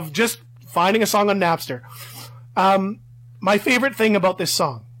of just finding a song on Napster. My favorite thing about this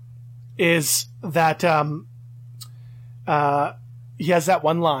song is that he has that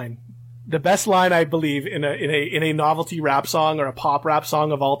one line, the best line I believe in a novelty rap song or a pop rap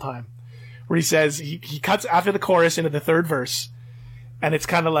song of all time, where he says he cuts after the chorus into the third verse, and it's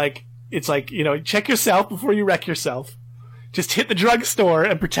kind of like check yourself before you wreck yourself. Just hit the drugstore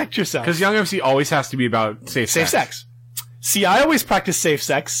and protect yourself. Because Young MC always has to be about safe sex. See, I always practice safe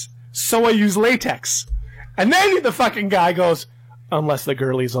sex, so I use latex. And then the fucking guy goes, unless the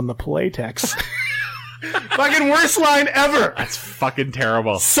girlie's on the Playtex. Fucking worst line ever. That's fucking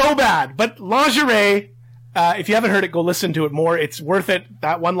terrible. So bad. But lingerie, if you haven't heard it, go listen to it more. It's worth it.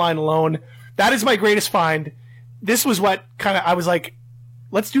 That one line alone. That is my greatest find. This was what I was like,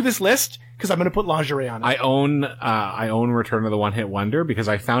 let's do this list because I'm going to put lingerie on it. I own Return of the One Hit Wonder because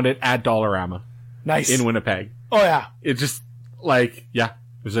I found it at Dollarama. Nice. In Winnipeg. Oh yeah. It just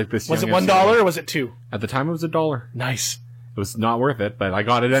it was like this. Was it $1 or was it $2? At the time, it was $1. Nice. It was not worth it, but I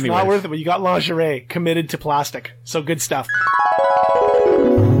got it anyway. Not worth it, but you got lingerie committed to plastic. So good stuff.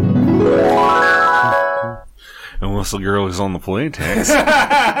 Unless the girl is on the Playtex.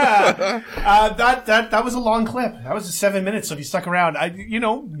 That was a long clip. That was 7 minutes. So if you stuck around,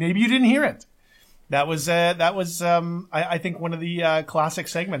 maybe you didn't hear it. That was I think one of the classic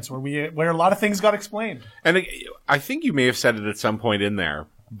segments where a lot of things got explained. And I think you may have said it at some point in there,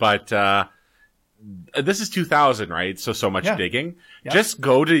 but this is 2000, right? So much digging. Yep. Just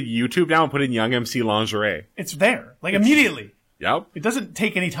go to YouTube now and put in Young MC lingerie. It's there, immediately. Yep. It doesn't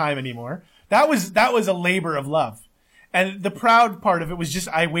take any time anymore. That was a labor of love, and the proud part of it was just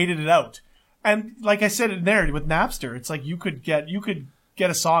I waited it out. And like I said in there with Napster, it's like you could get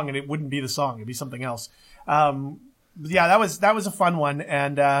a song and it wouldn't be the song; it'd be something else. Yeah, that was a fun one,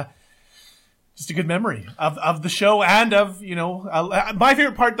 and just a good memory of the show and of my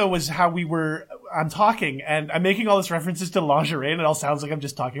favorite part though was how I'm talking and I'm making all this references to lingerie, and it all sounds like I'm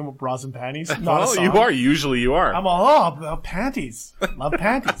just talking about bras and panties. Not a song. You are. Usually you are. I'm all about panties. Love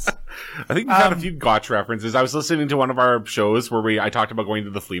panties. I think we've had a few gotch references. I was listening to one of our shows where I talked about going to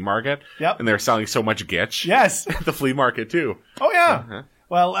the flea market. Yep. And they're selling so much gitch. Yes. At the flea market too. Oh yeah. Uh-huh.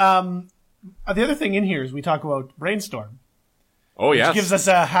 Well, the other thing in here is we talk about Brainstorm. Oh yes. Which gives us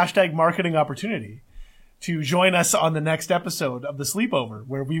a hashtag marketing opportunity to join us on the next episode of the Sleepover,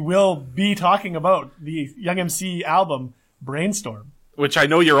 where we will be talking about the Young MC album Brainstorm. Which I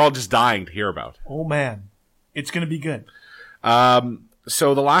know you're all just dying to hear about. Oh man. It's going to be good.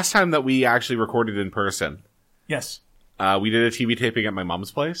 So the last time that we actually recorded in person. Yes. We did a TV taping at my mom's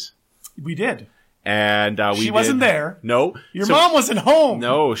place. We did. And she wasn't there. No. Your mom wasn't home.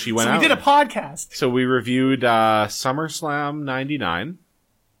 No, she went out. So we did a podcast. So we reviewed SummerSlam 99.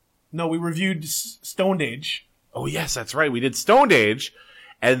 No, we reviewed Stoned Age. Oh, yes, that's right. We did Stoned Age.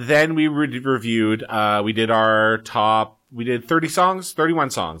 And then we reviewed, we did 30 songs,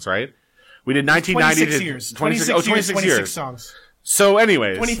 31 songs, right? We did 1990 26 to years. 26 years. Songs. So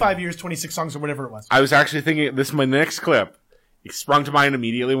anyways. 25 years, 26 songs, or whatever it was. I was actually thinking, this is my next clip. It sprung to mind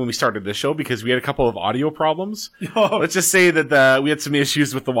immediately when we started this show because we had a couple of audio problems. Oh. Let's just say that we had some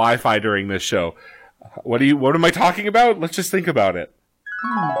issues with the Wi-Fi during this show. What am I talking about? Let's just think about it.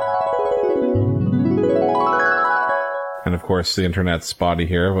 And of course, the internet's spotty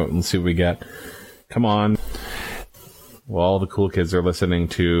here, but let's see what we get. Come on. Well, all the cool kids are listening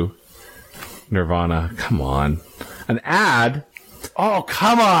to Nirvana. Come on. An ad? Oh,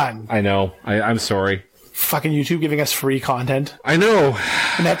 come on. I know. I'm sorry. Fucking YouTube giving us free content. I know.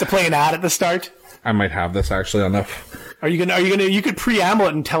 And they have to play an ad at the start. I might have this actually on the... You could preamble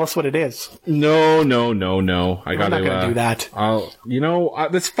it and tell us what it is. No. I'm not gonna do that.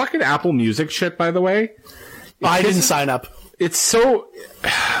 This fucking Apple Music shit, by the way. I didn't sign up. It's so...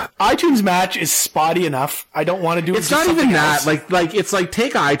 iTunes Match is spotty enough. I don't want to do it. It's not even that. Like, it's like,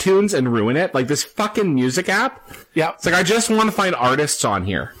 take iTunes and ruin it. Like, this fucking music app. Yeah. It's like, I just want to find artists on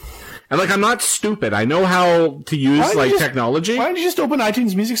here. And like, I'm not stupid. I know how to use technology. Why don't you just open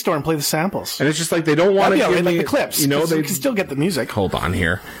iTunes Music Store and play the samples? And it's just like, they don't want to give me the clips. They can still get the music. Hold on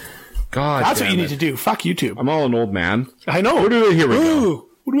here. God, that's what you need to do. Fuck YouTube. I'm all an old man. I know. Here we go.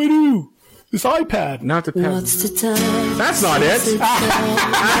 What do I do? This iPad. Not the pen. That's not it.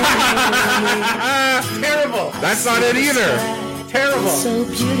 Terrible. That's not it either. Terrible. So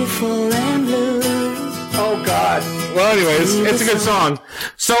beautiful and blue. Oh God. Well, anyways, it's a good song.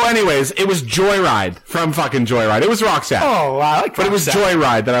 So, anyways, it was Joyride from fucking Joyride. It was Roxette. Oh, I like Roxette. But it was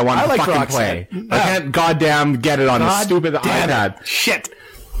Joyride that I wanted to fucking play. I can't goddamn get it on the stupid iPad. Shit.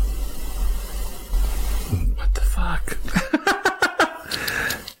 What the fuck?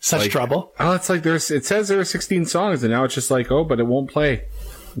 Such trouble. Oh, it's like it says there are 16 songs, and now it's just like, but it won't play.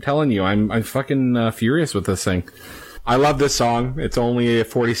 I'm telling you, I'm fucking furious with this thing. I love this song. It's only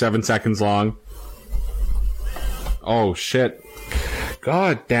 47 seconds long. Oh shit!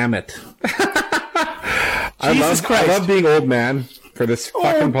 God damn it! Jesus Christ! I love being old man for this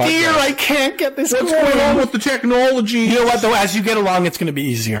fucking podcast. Oh dear, I can't get this. What's going on with the technology? You know what though? As you get along, it's going to be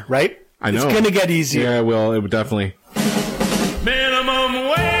easier, right? I know. It's going to get easier. Yeah, well, it would definitely. Minimum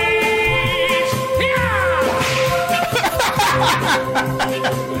wage.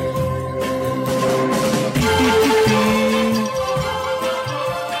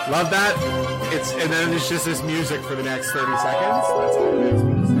 Love that. And then it's just this music for the next 30 seconds. That's all it is.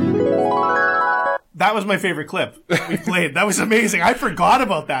 That was my favorite clip we played. That was amazing. I forgot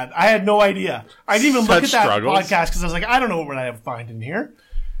about that. I had no idea. I didn't even look at that podcast because I was like, I don't know what I have to find in here.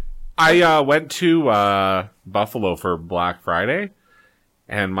 I went to Buffalo for Black Friday,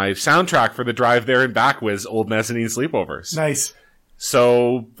 and my soundtrack for the drive there and back was Old Mezzanine Sleepovers. Nice.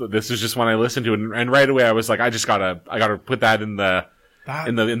 So this is just one I listened to, and right away I was like, I gotta put that in the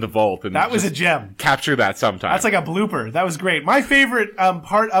vault. And that was a gem. Capture that sometime. That's like a blooper. That was great. My favorite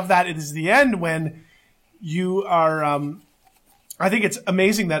part of that is the end when you are. I think it's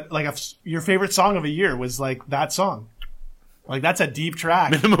amazing that your favorite song of a year was like that song. Like that's a deep track.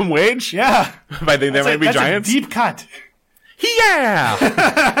 Minimum Wage? Yeah. I think There Might Be Giants. A deep cut. Yeah.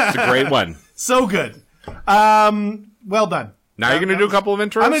 It's a great one. So good. Well done. Now you're going to do a couple of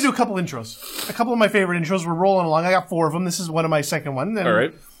intros? I'm going to do a couple intros. A couple of my favorite intros. We're rolling along. I got 4 of them. This is one of my second one. All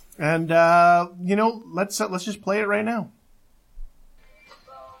right. And, let's just play it right now.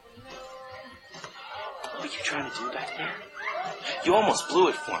 What are you trying to do back there? You almost blew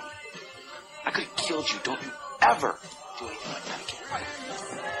it for me. I could have killed you. Don't you ever do anything like that again.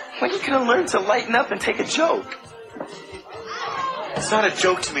 When you could have learned to lighten up and take a joke. It's not a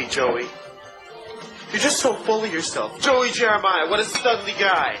joke to me, Joey. You're just so full of yourself. Joey Jeremiah, what a studly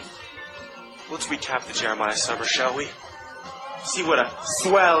guy. Let's recap the Jeremiah summer, shall we? See what a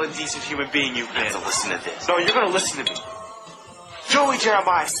swell and decent human being you've been. You have to listen to this. No, you're gonna listen to me. Joey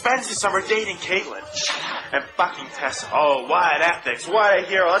Jeremiah spends his summer dating Caitlin. And fucking Tessa. Oh, what ethics. What a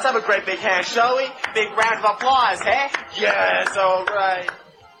hero. Let's have a great big hand, shall we? Big round of applause, hey? Yes, all right.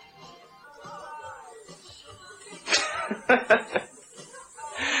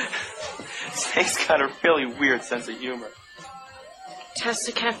 Snake's got a really weird sense of humor.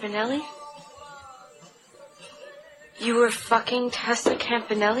 Tessa Campanelli? You were fucking Tessa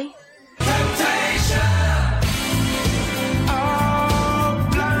Campanelli?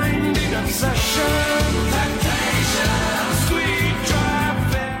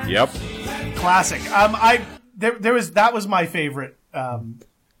 Yep. Classic. That was my favorite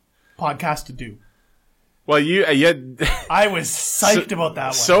podcast to do. Well, I was psyched about that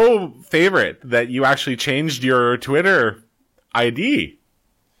one. So favorite that you actually changed your Twitter ID.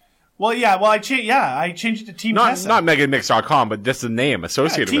 Well, yeah. Well, I changed it to Team Tessa. Not megamix.com, but just the name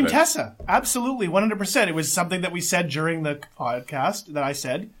associated Team with it. Tessa. Absolutely, 100%. It was something that we said during the podcast that I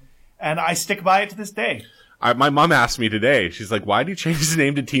said, and I stick by it to this day. My mom asked me today. She's like, "Why do you change the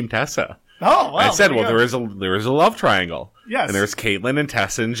name to Team Tessa?" Oh, well. I said, "Well, there is a love triangle. Yes, and there's Caitlin and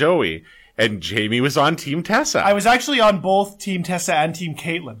Tessa and Joey." And Jamie was on Team Tessa. I was actually on both Team Tessa and Team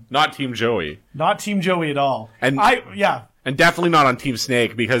Caitlin. Not Team Joey. Not Team Joey at all. And definitely not on Team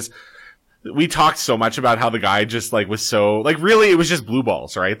Snake, because we talked so much about how the guy just was so really it was just blue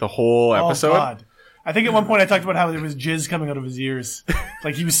balls, right? The whole episode. Oh God. I think at one point I talked about how there was jizz coming out of his ears.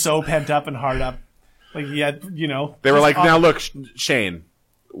 He was so pent up and hard up. He had, They were like, now look, Shane,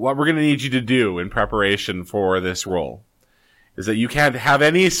 what we're going to need you to do in preparation for this role is that you can't have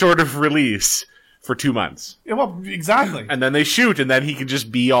any sort of release for 2 months. Yeah, well, exactly. And then they shoot, and then he can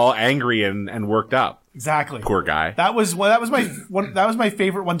just be all angry and worked up. Exactly. Poor guy. That was my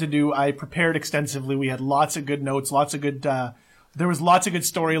favorite one to do. I prepared extensively. We had lots of good notes, there was lots of good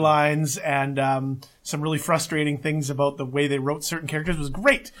storylines, and some really frustrating things about the way they wrote certain characters. It was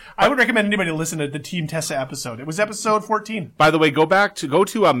great. I would recommend anybody to listen to the Team Tessa episode. It was episode 14. By the way, go to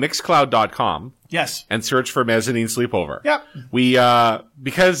mixcloud.com. Yes. And search for Mezzanine Sleepover. Yep. We,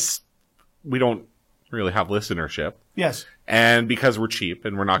 because we don't really have listenership. Yes. And because we're cheap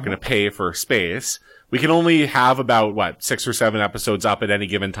and we're not going to pay for space, we can only have about 6 or 7 episodes up at any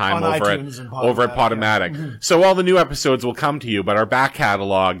given time over at Podomatic. Yeah. So all the new episodes will come to you, but our back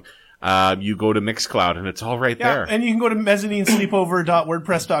catalog, you go to Mixcloud and it's all right there. And you can go to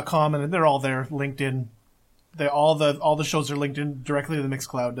mezzaninesleepover.wordpress.com and they're all there, linked in. All the shows are linked in directly to the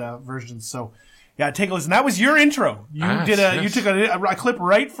Mixcloud versions. So yeah, take a listen. That was your intro. You you took a clip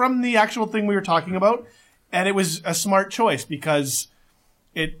right from the actual thing we were talking about, and it was a smart choice because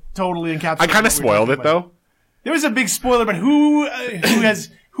it totally encapsulates. I kind of spoiled it though. There was a big spoiler, but who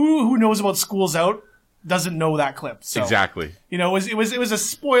knows about Schools Out doesn't know that clip. So, exactly. It was a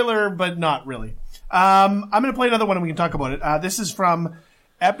spoiler, but not really. I'm going to play another one and we can talk about it. This is from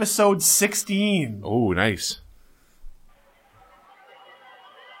episode 16. Oh, nice.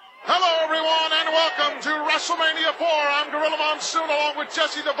 Hello, everyone, and welcome to WrestleMania 4. I'm Gorilla Monsoon along with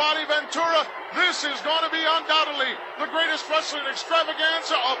Jesse the Body Ventura. This is going to be undoubtedly the greatest wrestling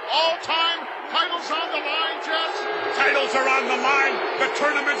extravaganza of all time. Titles on the line, Jess. Titles are on the line. The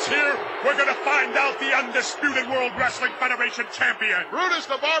tournament's here. We're going to find out the undisputed World Wrestling Federation champion. Brutus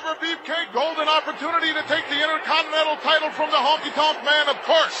the Barber Beefcake, golden opportunity to take the Intercontinental title from the Honky Tonk Man, of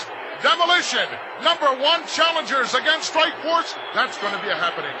course. Demolition, #1 challengers against Strike Force. That's going to be a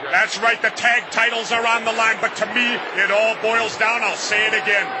happening, Jeff. That's right. The tag titles are on the line. But to me, it all boils down, I'll say it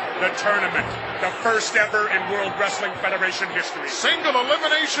again, the tournament. The first ever in World Wrestling Federation history. Single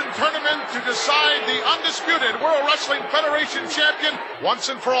elimination tournament to decide the undisputed World Wrestling Federation champion. Once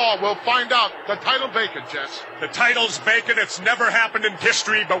and for all, we'll find out the title vacant, Jess. The title's vacant. It's never happened in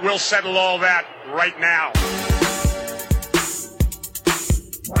history, but we'll settle all that right now.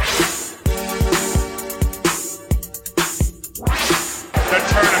 The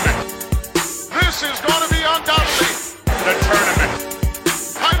tournament. This is going to be undoubtedly the tournament.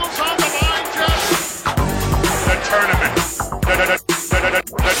 Titles on the line, Jess. The tournament. The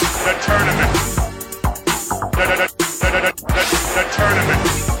tournament. The tournament.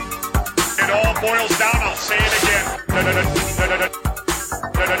 It all boils down, I'll say it again.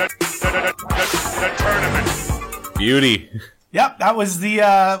 The tournament. Beauty. Yep, that was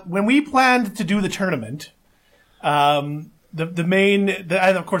the when we planned to do the tournament. the main,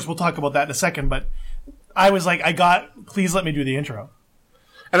 and of course we'll talk about that in a second, but I was like, please let me do the intro.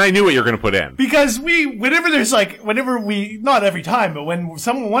 And I knew what you were going to put in. Because whenever we, not every time, but when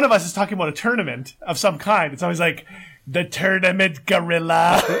one of us is talking about a tournament of some kind, it's always like, the tournament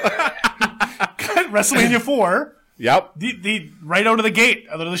gorilla. WrestleMania 4. Yep. The right out of the gate,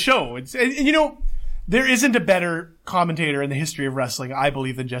 out of the show. And you know, there isn't a better commentator in the history of wrestling, I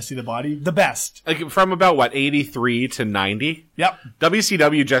believe, than Jesse the Body. The best. Like, from about, 83 to 90? Yep.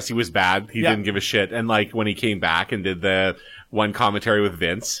 WCW Jesse was bad. He didn't give a shit. And, like, when he came back and did the one commentary with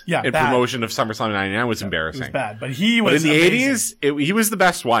Vince in promotion of SummerSlam 99 was embarrassing. It was bad. But he was in the amazing. 80s, he was the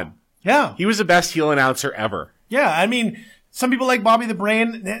best one. Yeah. He was the best heel announcer ever. Yeah, I mean, some people like Bobby the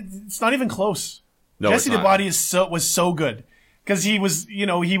Brain. It's not even close. No, Jesse the Body was so good. Because he was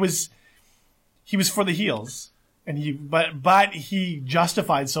for the heels. And but he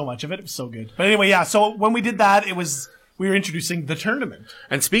justified so much of it. It was so good. But anyway, yeah, so when we did that, we were introducing the tournament.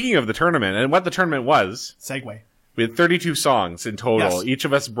 And speaking of the tournament, and what the tournament was... Segue. We had 32 songs in total. Yes. Each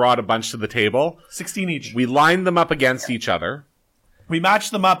of us brought a bunch to the table. 16 each. We lined them up against each other. We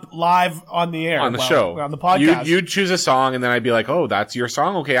matched them up live on the air. On the show. On the podcast. You'd choose a song, and then I'd be like, oh, that's your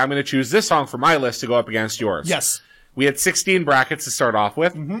song? Okay, I'm going to choose this song for my list to go up against yours. Yes. We had 16 brackets to start off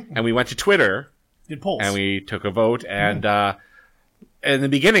with, and we went to Twitter. Did polls. And we took a vote, and in the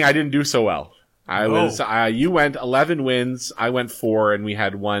beginning, I didn't do so well. You went 11 wins, I went 4, and we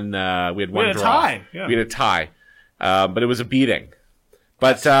had one draw. We had a tie. Yeah. We had a tie. But it was a beating.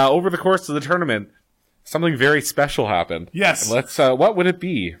 But over the course of the tournament, something very special happened. Yes. Let's. What would it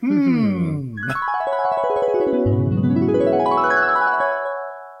be?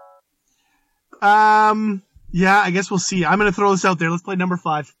 Yeah, I guess we'll see. I'm going to throw this out there. Let's play number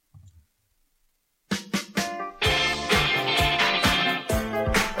 5.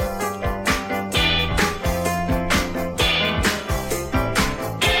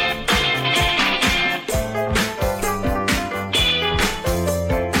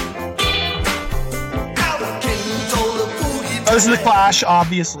 This is the Clash,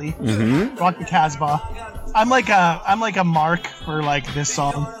 obviously. Rock the Casbah. I'm like a mark for like this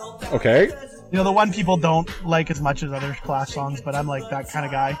song. Okay. You know, the one people don't like as much as other Clash songs, but I'm like that kind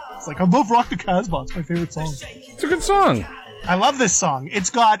of guy. It's like, I love Rock the Casbah. It's my favorite song. It's a good song. I love this song. It's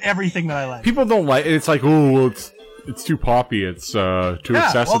got everything that I like. People don't like it. It's like, oh, well, it's too poppy. It's too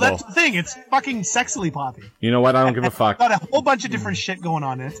accessible. Well, that's the thing. It's fucking sexily poppy. You know what? I don't give a fuck. It's got a whole bunch of different shit going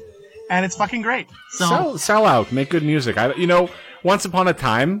on in it. And it's fucking great. So sell out, make good music. Once upon a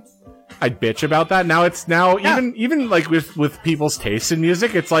time, I'd bitch about that. Now even like with people's taste in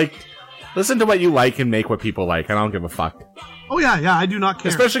music, it's like, listen to what you like and make what people like. I don't give a fuck. Oh yeah, I do not care.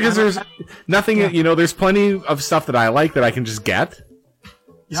 Especially because there's nothing. Yeah. There's plenty of stuff that I like that I can just get.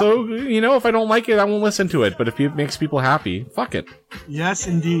 Yep. So if I don't like it, I won't listen to it. But if it makes people happy, fuck it. Yes,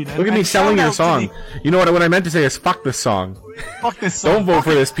 indeed. Look at me selling your song. You know what I meant to say is fuck this song. Fuck this song. Don't vote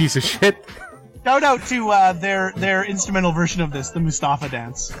for this piece of shit. Shout out to their instrumental version of this, the Mustafa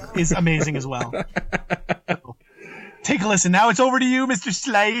dance, is amazing as well. Take a listen. Now it's over to you, Mr.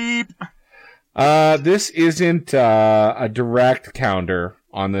 Sliiiip. This isn't a direct counter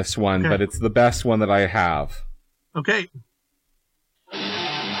on this one, but it's the best one that I have. Okay.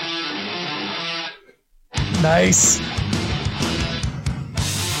 Nice. Ooh,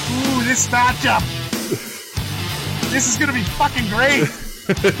 this matchup. This is gonna be fucking great.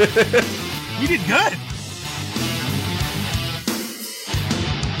 You did good.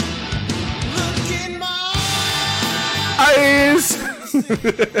 Eyes.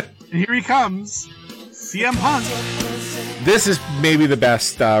 And here he comes, CM Punk. This is maybe the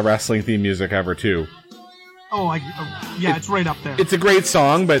best wrestling theme music ever, too. It's right up there. It's a great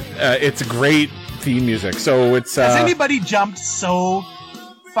song, but it's a great theme music. So it's. Has anybody jumped so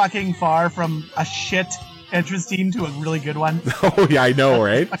fucking far from a shit entrance theme to a really good one? Oh yeah, I know,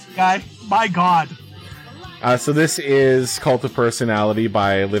 right? Guy, my God. So this is Cult of Personality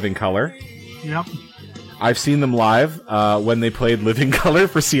by Living Colour. Yep. I've seen them live when they played Living Colour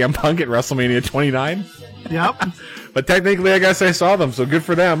for CM Punk at WrestleMania 29. Yep. But technically, I guess I saw them, so good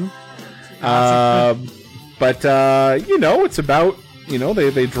for them. But it's about,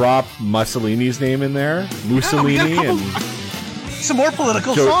 they drop Mussolini's name in there. Mussolini and some more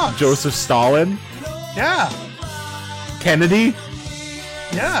political songs. Joseph Stalin. Yeah. Kennedy.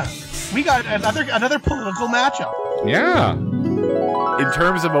 Yeah. We got another political matchup. Yeah. In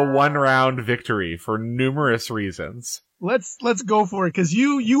terms of a one-round victory for numerous reasons. Let's go for it, because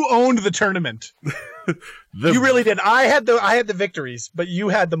you owned the tournament. You really did. I had the victories, but you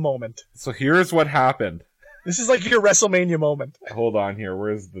had the moment. So here's what happened. This is like your WrestleMania moment. Hold on here.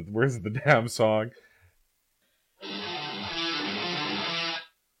 Where's the damn song?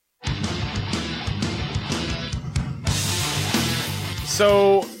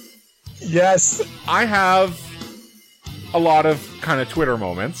 So, yes, I have a lot of kind of Twitter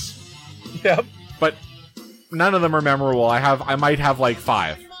moments. Yep. But none of them are memorable. I might have like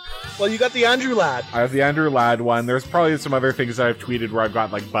 5. Well, you got the Andrew Ladd. I have the Andrew Ladd one. There's probably some other things that I've tweeted where I've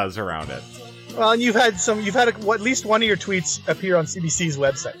got like buzz around it. Well, and you've had at least one of your tweets appear on CBC's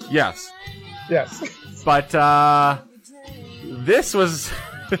website. Yes. Yes. But this was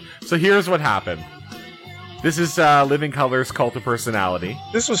so here's what happened. This is Living Colour's Cult of Personality.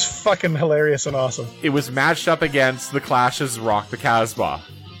 This was fucking hilarious and awesome. It was matched up against The Clash's Rock the Casbah.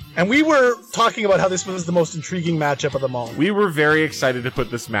 And we were talking about how this was the most intriguing matchup of them all. We were very excited to put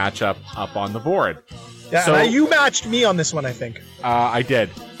this matchup up on the board. Yeah, so, and you matched me on this one, I think. I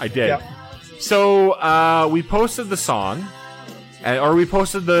did. Yep. So we posted the song, or we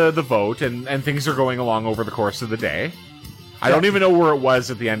posted the vote, and things are going along over the course of the day. I don't even know where it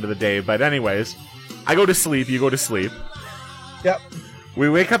was at the end of the day, but anyways, I go to sleep, you go to sleep. Yep. We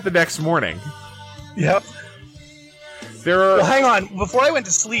wake up the next morning. Yep. Well, hang on. Before I went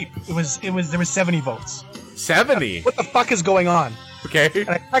to sleep, there was 70 votes. 70? What the fuck is going on? Okay. And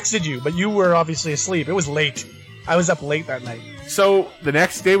I texted you, but you were obviously asleep. It was late. I was up late that night. So the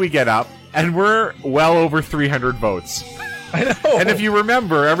next day we get up, and we're well over 300 votes. I know. And if you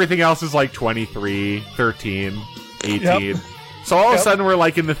remember, everything else is like 23, 13, 18. Yep. So all of a sudden we're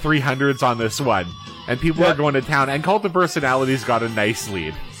like in the 300s on this one. And people Yep. are going to town. And Cult of Personality's got a nice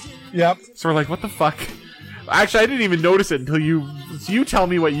lead. Yep. So we're like, what the fuck? Actually, I didn't even notice it until you tell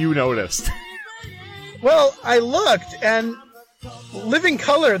me what you noticed. Well, I looked, and Living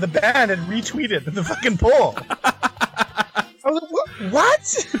Colour, the band, had retweeted the fucking poll. I was like,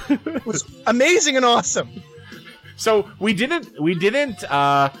 what? It was amazing and awesome. So we didn't,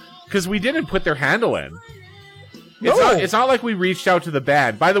 because we didn't put their handle in. No. It's not like we reached out to the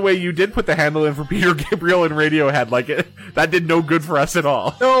band. By the way, you did put the handle in for Peter Gabriel and Radiohead. Like, that did no good for us at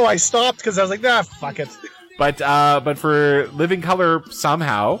all. No, I stopped because I was like, fuck it. But for Living Colour,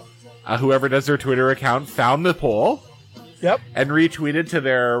 somehow, whoever does their Twitter account found the poll. Yep. And retweeted to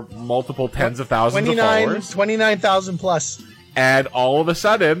their multiple tens of thousands of followers. 29,000 plus. And all of a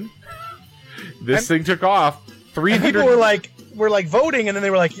sudden, this thing took off. 300. And people were like voting, and then they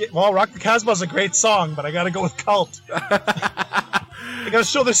were like, well, Rock the Casbah's a great song, but I gotta go with Cult. I gotta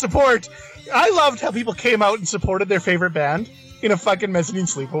show their support. I loved how people came out and supported their favorite band in a fucking mezzanine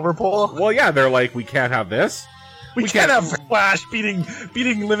sleepover poll. Well, yeah, they're like, we can't have this. We can't have Flash beating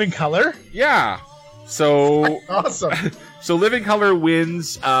Living Colour. Yeah. So awesome. So Living Colour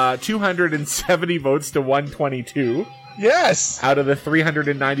wins 270 votes to 122. Yes. Out of the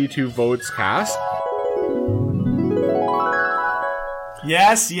 392 votes cast.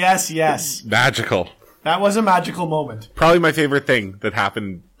 Yes. Magical. That was a magical moment. Probably my favorite thing that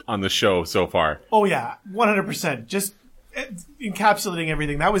happened on the show so far. Oh yeah, 100%. Just encapsulating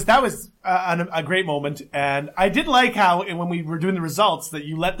everything. That was a great moment, and I did like how when we were doing the results that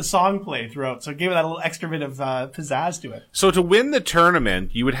you let the song play throughout, so it gave it that little extra bit of pizzazz to it. So to win the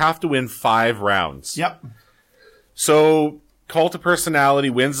tournament, you would have to win 5 rounds. Yep. So Cult of Personality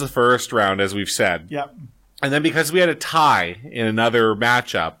wins the first round, as we've said. Yep. And then because we had a tie in another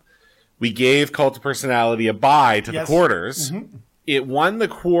matchup, we gave Cult of Personality a bye to the quarters. Mm-hmm. It won the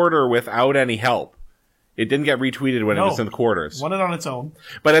quarter without any help. It didn't get retweeted when it was in the quarters. Won it on its own.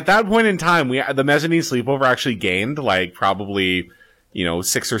 But at that point in time, the Mezzanine Sleepover actually gained probably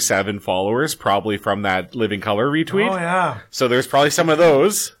 6 or 7 followers, probably from that Living Colour retweet. Oh yeah. So there's probably some of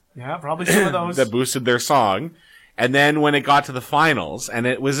those. Yeah, probably some of those that boosted their song. And then when it got to the finals, and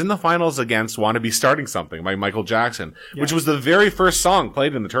it was in the finals against "Wanna Be Starting Something" by Michael Jackson, which was the very first song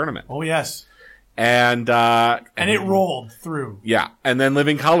played in the tournament. Oh yes. And it rolled through. Yeah, and then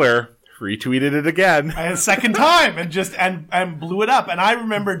Living Colour retweeted it again a second time and blew it up. And I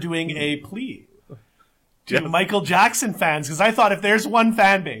remember doing a plea to Michael Jackson fans, because I thought if there's one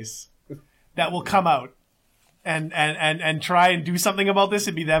fan base that will come out and try and do something about this,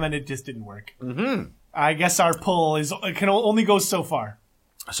 it'd be them, and it just didn't work. Mm-hmm. I guess our pull can only go so far.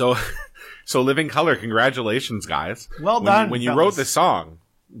 So Living Colour, congratulations, guys. Well done. When you wrote this song,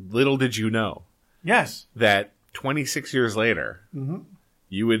 little did you know. Yes. That 26 years later, mm-hmm.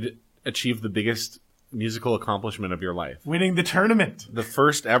 you would achieve the biggest musical accomplishment of your life. Winning the tournament. The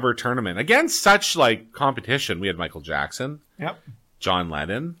first ever tournament. Against such competition. We had Michael Jackson. Yep. John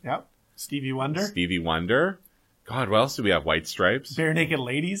Lennon. Yep. Stevie Wonder. God, what else do we have? White Stripes. Bare Naked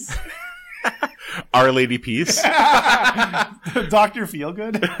Ladies. Our Lady Peace. Dr.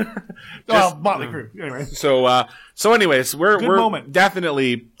 Feelgood. Well, Motley Crue. Anyway. So anyways, we're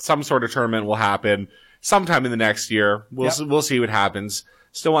definitely some sort of tournament will happen sometime in the next year. We'll see what happens.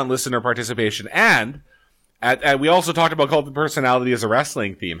 Still want listener participation. And We also talked about cult of personality as a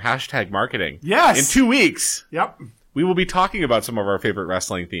wrestling theme. #marketing. Yes. In 2 weeks. Yep. We will be talking about some of our favorite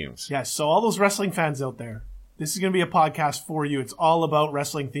wrestling themes. Yes. So all those wrestling fans out there, this is going to be a podcast for you. It's all about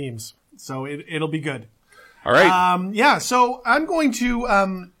wrestling themes. So it'll be good. All right. So I'm going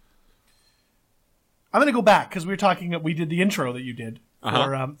to go back because we did the intro that you did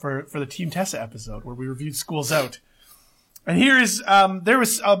for the Team Tessa episode where we reviewed Schools Out. And here is, there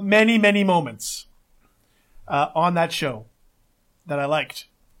was many, many moments on that show that I liked.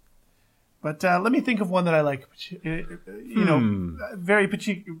 But let me think of one that I like. Very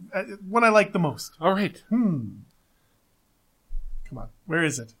particular, one I like the most. All right. Come on. Where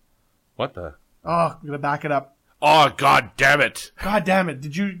is it? What the? Oh, I'm going to back it up. Oh, God damn it. God damn it.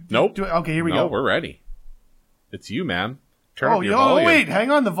 Did you Nope. do it? Okay, here we go. No, we're ready. It's you, man. Turn up your volume. Oh, wait. Hang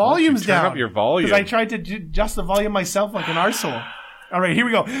on. The volume's down. Turn up your volume. Because I tried to adjust the volume myself like an arsehole. All right, here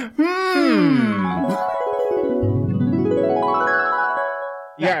we go.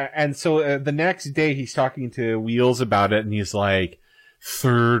 Yeah, and so the next day he's talking to Wheels about it, and he's like,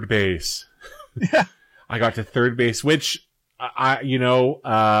 third base. Yeah. I got to third base, which,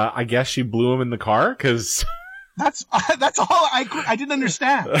 I guess she blew him in the car, because... That's all I didn't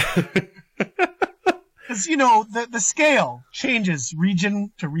understand. Because, the scale changes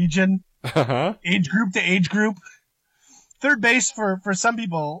region to region, age group to age group. Third base for some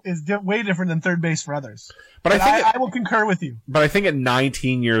people is way different than third base for others. But I will concur with you. But I think at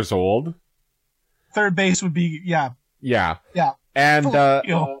 19 years old, third base would be, yeah. Yeah. Yeah. And,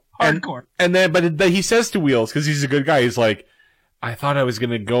 hardcore. And then, but he says to Wheels, because he's a good guy, he's like, I thought I was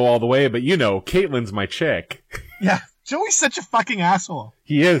going to go all the way, but Caitlin's my chick. Yeah. Joey's such a fucking asshole.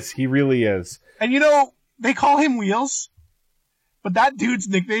 He is. He really is. And they call him Wheels, but that dude's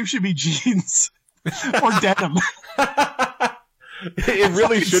nickname should be Jeans or Denim. It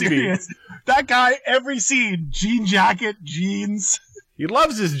really should serious. Be. That guy, every scene, jean jacket, jeans. He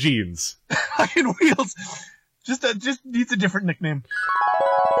loves his jeans. Fucking Wheels. Just needs a different nickname.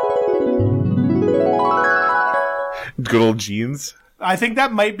 Good old jeans. I think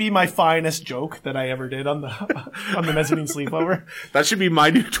that might be my finest joke that I ever did on the mezzanine sleepover. That should be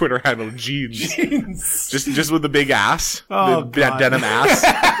my new Twitter handle, jeans. Jeans. Just with the big ass. Oh, that denim ass.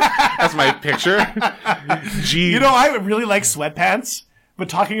 That's my picture. Jeans. I really like sweatpants, but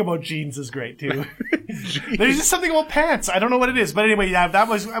talking about jeans is great too. There's just something about pants. I don't know what it is, but anyway, yeah,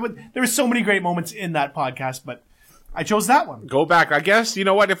 there were so many great moments in that podcast, but I chose that one. Go back. I guess, you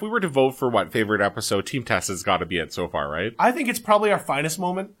know what? If we were to vote for favorite episode, Team Tessa's got to be it so far, right? I think it's probably our finest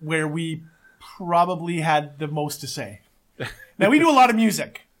moment where we probably had the most to say. Now, we do a lot of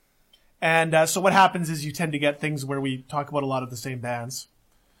music. And so what happens is you tend to get things where we talk about a lot of the same bands.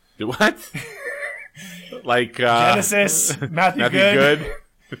 What? Like Genesis, Matthew Good.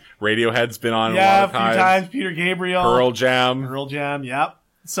 Radiohead's been on a lot of times. Yeah, a few times. Peter Gabriel. Pearl Jam, yep.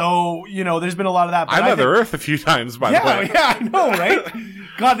 So, there's been a lot of that. But Mother Earth a few times, by the way. Yeah, I know, right?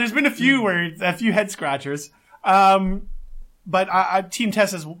 God, there's been a few head scratchers. But Team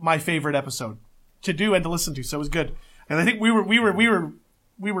Tess is my favorite episode to do and to listen to, so it was good. And I think we were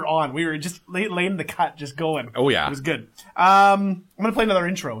on. We were just laying the cut, just going. Oh, yeah. It was good. I'm going to play another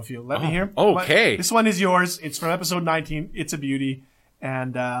intro if you let me hear. Okay. This one is yours. It's from episode 19. It's a beauty.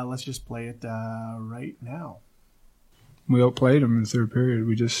 And let's just play it right now. We outplayed them in the third period.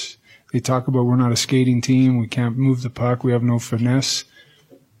 They talk about we're not a skating team. We can't move the puck. We have no finesse.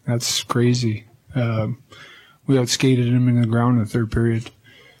 That's crazy. We outskated them in the ground in the third period.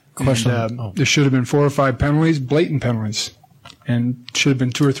 And, there should have been 4 or 5 penalties, blatant penalties, and should have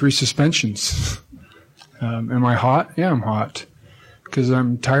been 2 or 3 suspensions. Am I hot? Yeah, I'm hot because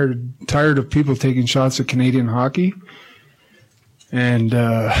I'm tired of people taking shots at Canadian hockey. And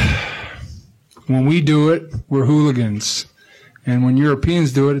when we do it, we're hooligans. And when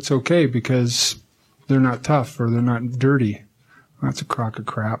Europeans do it, it's okay because they're not tough or they're not dirty. That's a crock of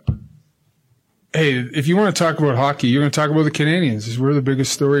crap. Hey, if you want to talk about hockey, you're going to talk about the Canadians. We're the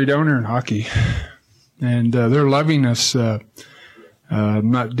biggest story down here in hockey. And they're loving us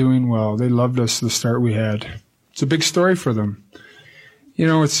not doing well. They loved us the start we had. It's a big story for them.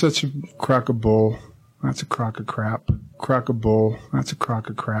 It's such a crock of bull. That's a crock of crap. Crock of bull. That's a crock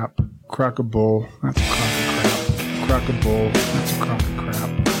of crap. Crock of bull. That's a crock of crap. Crock of bull. That's a crock of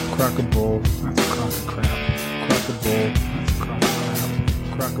crap. Crock of bull. That's a crock of crap. Crock of bull. That's a crock of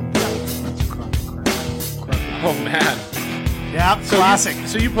crap. Crock of bull. That's a crock of crap. Oh, man. Yeah, so classic.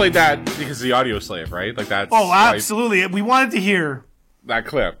 So you played that because of the Audio Slave, right? Like that's. Oh, absolutely. We wanted to hear that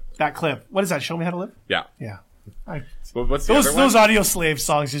clip. What is that? Show Me How to Live? Yeah. Yeah. What's the other one? Those Audio Slave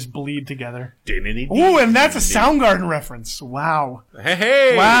songs just bleed together. Ooh, and that's a Soundgarden reference. Wow.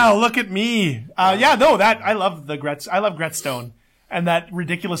 Hey. Wow, look at me. I love I love Gretstone and that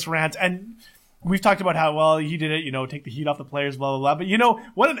ridiculous rant. And we've talked about how, well, he did it, take the heat off the players, blah, blah, blah. But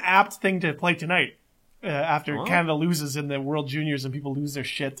what an apt thing to play tonight. After Canada loses in the World Juniors and people lose their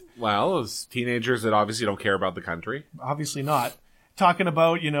shit. Well, as teenagers that obviously don't care about the country. Obviously not. Talking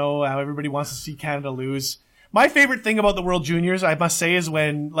about, how everybody wants to see Canada lose. My favorite thing about the World Juniors, I must say, is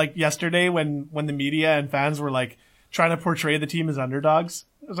when, like yesterday, when the media and fans were like trying to portray the team as underdogs.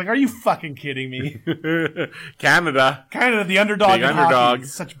 I was like, are you fucking kidding me? Canada, the underdog. Big underdog. Hockey.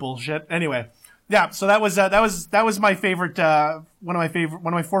 Such bullshit. Anyway. Yeah, so that was my favorite, one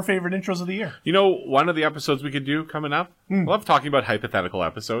of my 4 favorite intros of the year. One of the episodes we could do coming up, I love talking about hypothetical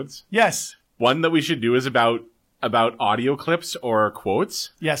episodes. Yes. One that we should do is about audio clips or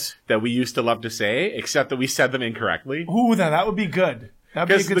quotes. Yes. That we used to love to say, except that we said them incorrectly. Ooh, that would be good.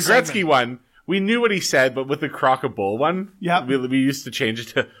 Because the Gretzky one, we knew what he said, but with the Crock a Bull one, we used to change it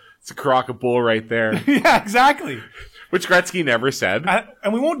to, it's a Crock a Bull right there. Yeah, exactly. Which Gretzky never said.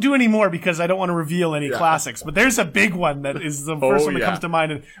 And we won't do any more because I don't want to reveal any classics. But there's a big one that is the first one that comes to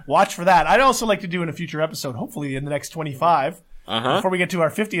mind. And watch for that. I'd also like to do in a future episode, hopefully in the next 25, before we get to our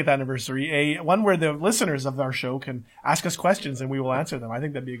 50th anniversary, one where the listeners of our show can ask us questions and we will answer them. I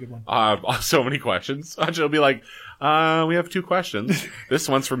think that'd be a good one. So many questions. It'll be like, we have 2 questions. This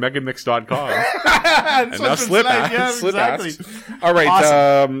one's from MEGAMIXDOTCOM. And now Slip asks. All right,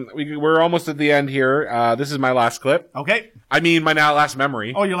 awesome. We're almost at the end here. This is my last clip. Okay. I mean, my last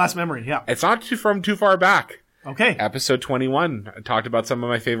memory. Oh, your last memory, yeah. It's not too far back. Okay. Episode 21. I talked about some of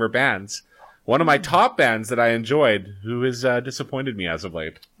my favorite bands. One of my top bands that I enjoyed, who has disappointed me as of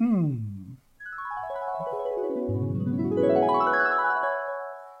late.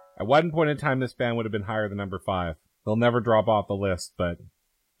 At one point in time, this band would have been higher than number 5. They'll never drop off the list, but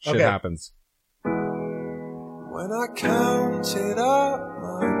shit happens. When I counted up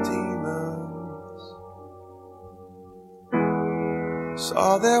my demons,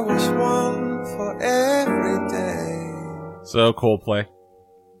 saw there was one for every day. So, Coldplay.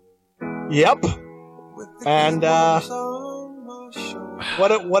 Yep. And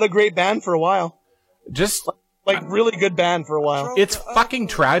what a great band for a while. Just like really good band for a while. It's fucking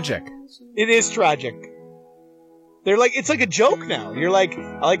tragic. It is tragic. They're like, it's like a joke now. You're like,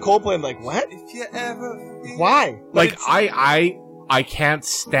 I like Coldplay. I'm like, what? Why? Like I can't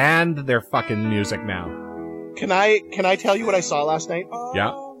stand their fucking music now. Can I tell you what I saw last night?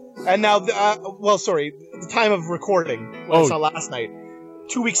 Yeah. And now, the time of recording, what I saw last night.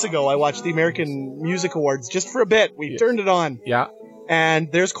 2 weeks ago, I watched the American Music Awards just for a bit. We turned it on. Yeah. And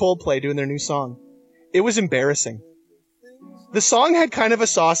there's Coldplay doing their new song. It was embarrassing. The song had kind of a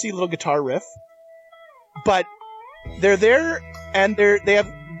saucy little guitar riff, but they're there and they have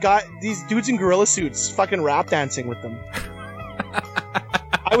got these dudes in gorilla suits fucking rap dancing with them.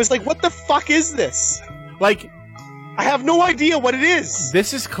 I was like, what the fuck is this? Like, I have no idea what it is.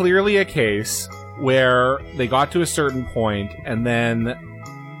 This is clearly a case where they got to a certain point and then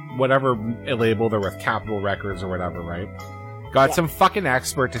whatever label they're with, Capitol Records or whatever, right? Got some fucking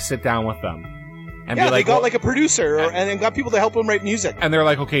expert to sit down with them. And be like, they got like a producer and then got people to help them write music. And they're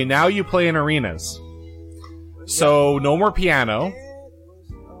like, okay, now you play in arenas. So no more piano.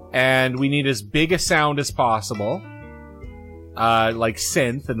 And we need as big a sound as possible. Like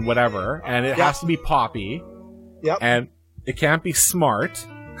synth and whatever. And it has to be poppy. Yep. And it can't be smart.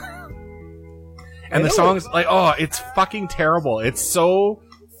 And the song's like, oh, it's fucking terrible. It's so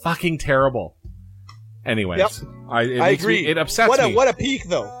fucking terrible. Anyways, I agree. It upsets me. What a peak,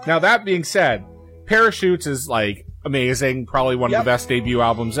 though. Now, that being said, Parachutes is like amazing. Probably one of the best debut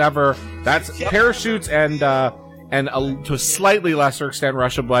albums ever. That's Parachutes and to a slightly lesser extent,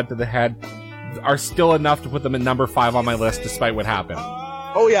 Rush of Blood to the Head are still enough to put them in number 5 on my list, despite what happened.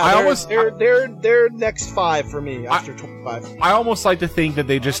 Oh yeah, they're next 5 for me after 25. I almost like to think that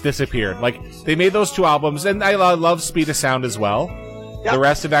they just disappeared. Like, they made those 2 albums, and I love Speed of Sound as well. Yep. The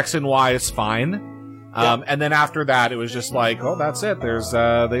rest of X and Y is fine. And then after that, it was just like, oh, that's it. There's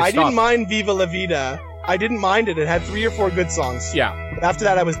I didn't mind Viva La Vida. I didn't mind it. It had 3 or 4 good songs. Yeah. But after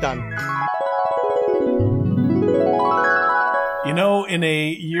that, I was done. You know, in a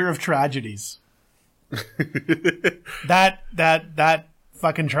year of tragedies, that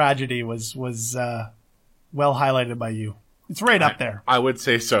fucking tragedy was well highlighted by you. It's right up there. I would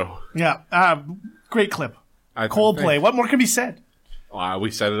say so. Yeah. Great clip. Coldplay. What more can be said?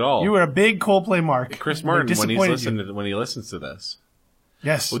 We said it all. You were a big Coldplay mark. Chris Martin, when he listens to this.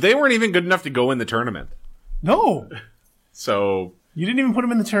 Yes. Well, they weren't even good enough to go in the tournament. No. So. You didn't even put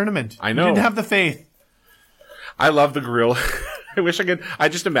him in the tournament. I know. You didn't have the faith. I love the gorilla. I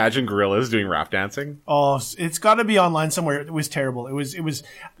just imagine gorillas doing rap dancing. Oh, it's got to be online somewhere. It was terrible. It was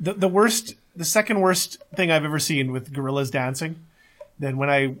the second worst thing I've ever seen with gorillas dancing. Then when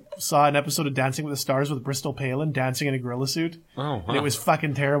I saw an episode of Dancing with the Stars with Bristol Palin dancing in a gorilla suit, and it was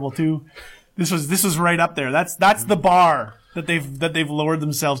fucking terrible too. This was right up there. That's the bar that they've lowered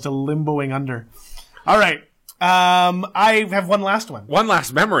themselves to limboing under. All right. I have one last one. One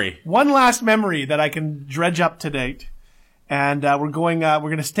last memory. One last memory that I can dredge up to date. And we're going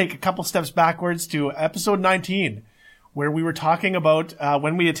to take a couple steps backwards to episode 19, where we were talking about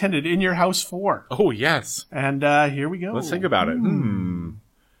when we attended In Your House 4. Oh, yes. And here we go. Let's think about it.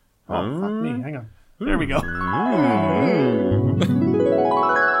 Oh, fuck me. Hang on. There we go.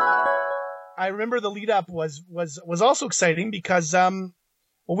 I remember the lead up was also exciting because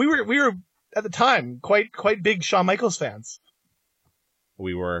we were at the time quite big Shawn Michaels fans.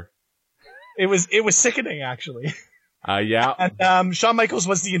 We were. It was sickening, actually. Yeah. And Shawn Michaels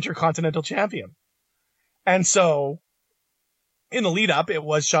was the Intercontinental Champion. And so in the lead up, it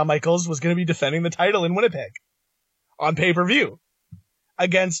was Shawn Michaels was going to be defending the title in Winnipeg on pay-per-view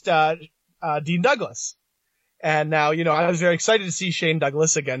against Dean Douglas. And now, I was very excited to see Shane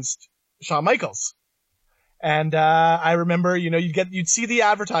Douglas against Shawn Michaels. And I remember, you'd see the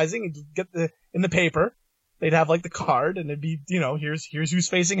advertising, you'd get in the paper, they'd have like the card, and it'd be, here's who's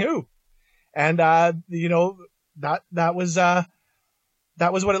facing who. And that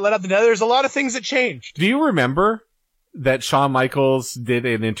was what it led up to. Now, there's a lot of things that changed. Do you remember that Shawn Michaels did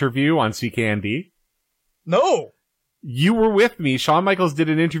an interview on CKND? No. You were with me. Shawn Michaels did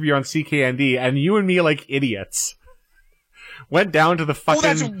an interview on CKND, and you and me, like idiots, went down to the fucking...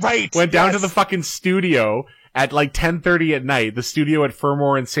 Oh, that's right. Went down to the fucking studio at like 10:30 at night. The studio at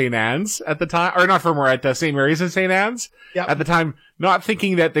Fermor and St. Anne's at the time, or not Fermor, at St. Mary's and St. Anne's at the time, not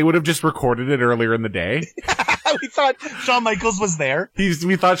thinking that they would have just recorded it earlier in the day. We thought Shawn Michaels was there.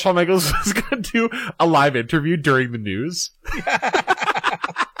 We thought Shawn Michaels was going to do a live interview during the news.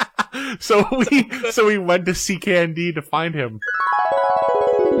 So we went to CKND to find him.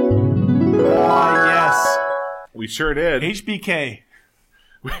 Yes. We sure did. HBK.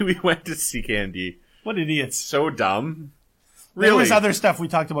 We went to CKND. What idiots. So dumb. Really. There was other stuff we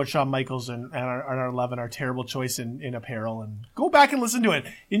talked about Shawn Michaels and our love and our terrible choice in apparel. And go back and listen to it.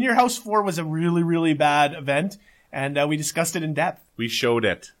 In Your House 4 was a really, really bad event, and we discussed it in depth. We showed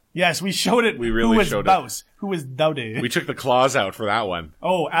it. Yes, we showed it. We really showed it. Who was Dowdy? We took the claws out for that one.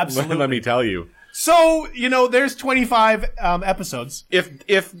 Oh, absolutely. Let me tell you. So, there's 25 episodes.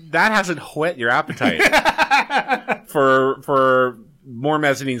 If that hasn't whet your appetite for more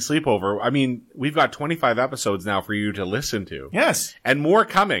Mezzanine Sleepover, I mean, we've got 25 episodes now for you to listen to. Yes. And more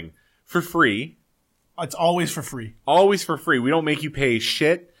coming for free. It's always for free. Always for free. We don't make you pay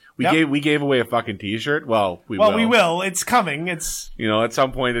shit. We gave away a fucking t-shirt. Well, we will. It's coming. It's... at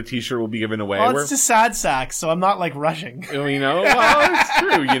some point a t-shirt will be given away. Well, it's just sad sack, so I'm not, rushing. Well, it's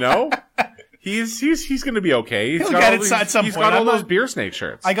true, He's going to be okay. He'll get it at some point. He's got all those Beer Snake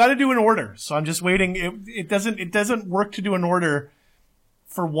shirts. I got to do an order, so I'm just waiting. It doesn't work to do an order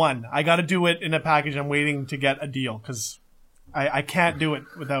for one. I got to do it in a package. I'm waiting to get a deal because I can't do it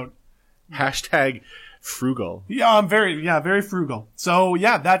without # frugal. Yeah, I'm very frugal. So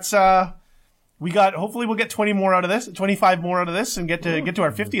yeah, that's hopefully we'll get 20 more out of this, 25 more out of this, and get to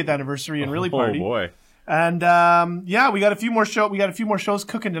our 50th anniversary and really party. Oh boy. And we got a few more shows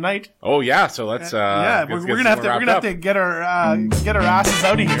cooking tonight. Oh yeah, so let's we're gonna have to get our asses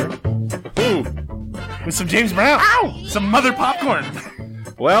out of here. Ooh. With some James Brown. Ow! Some mother popcorn.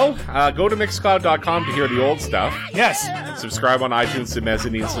 Well, go to Mixcloud.com to hear the old stuff. Yes. Subscribe on iTunes to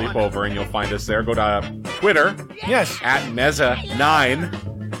Mezzanine Sleepover, and you'll find us there. Go to Twitter. Yes. At Mezza9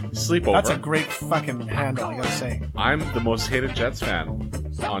 Sleepover. That's a great fucking handle, I gotta say. I'm the most hated Jets fan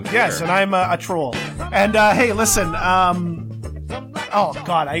on Twitter. Yes, and I'm a troll. And hey, listen. Oh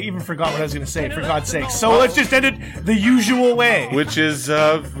God, I even forgot what I was gonna say. For God's sake. So let's just end it the usual way. Which is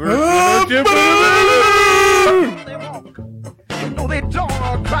They draw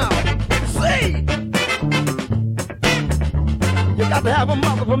a crowd. See, you got to have a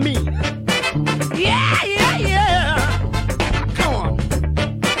mother for me. Yeah. Come on,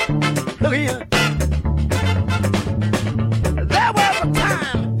 look here. There was a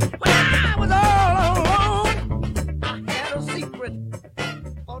time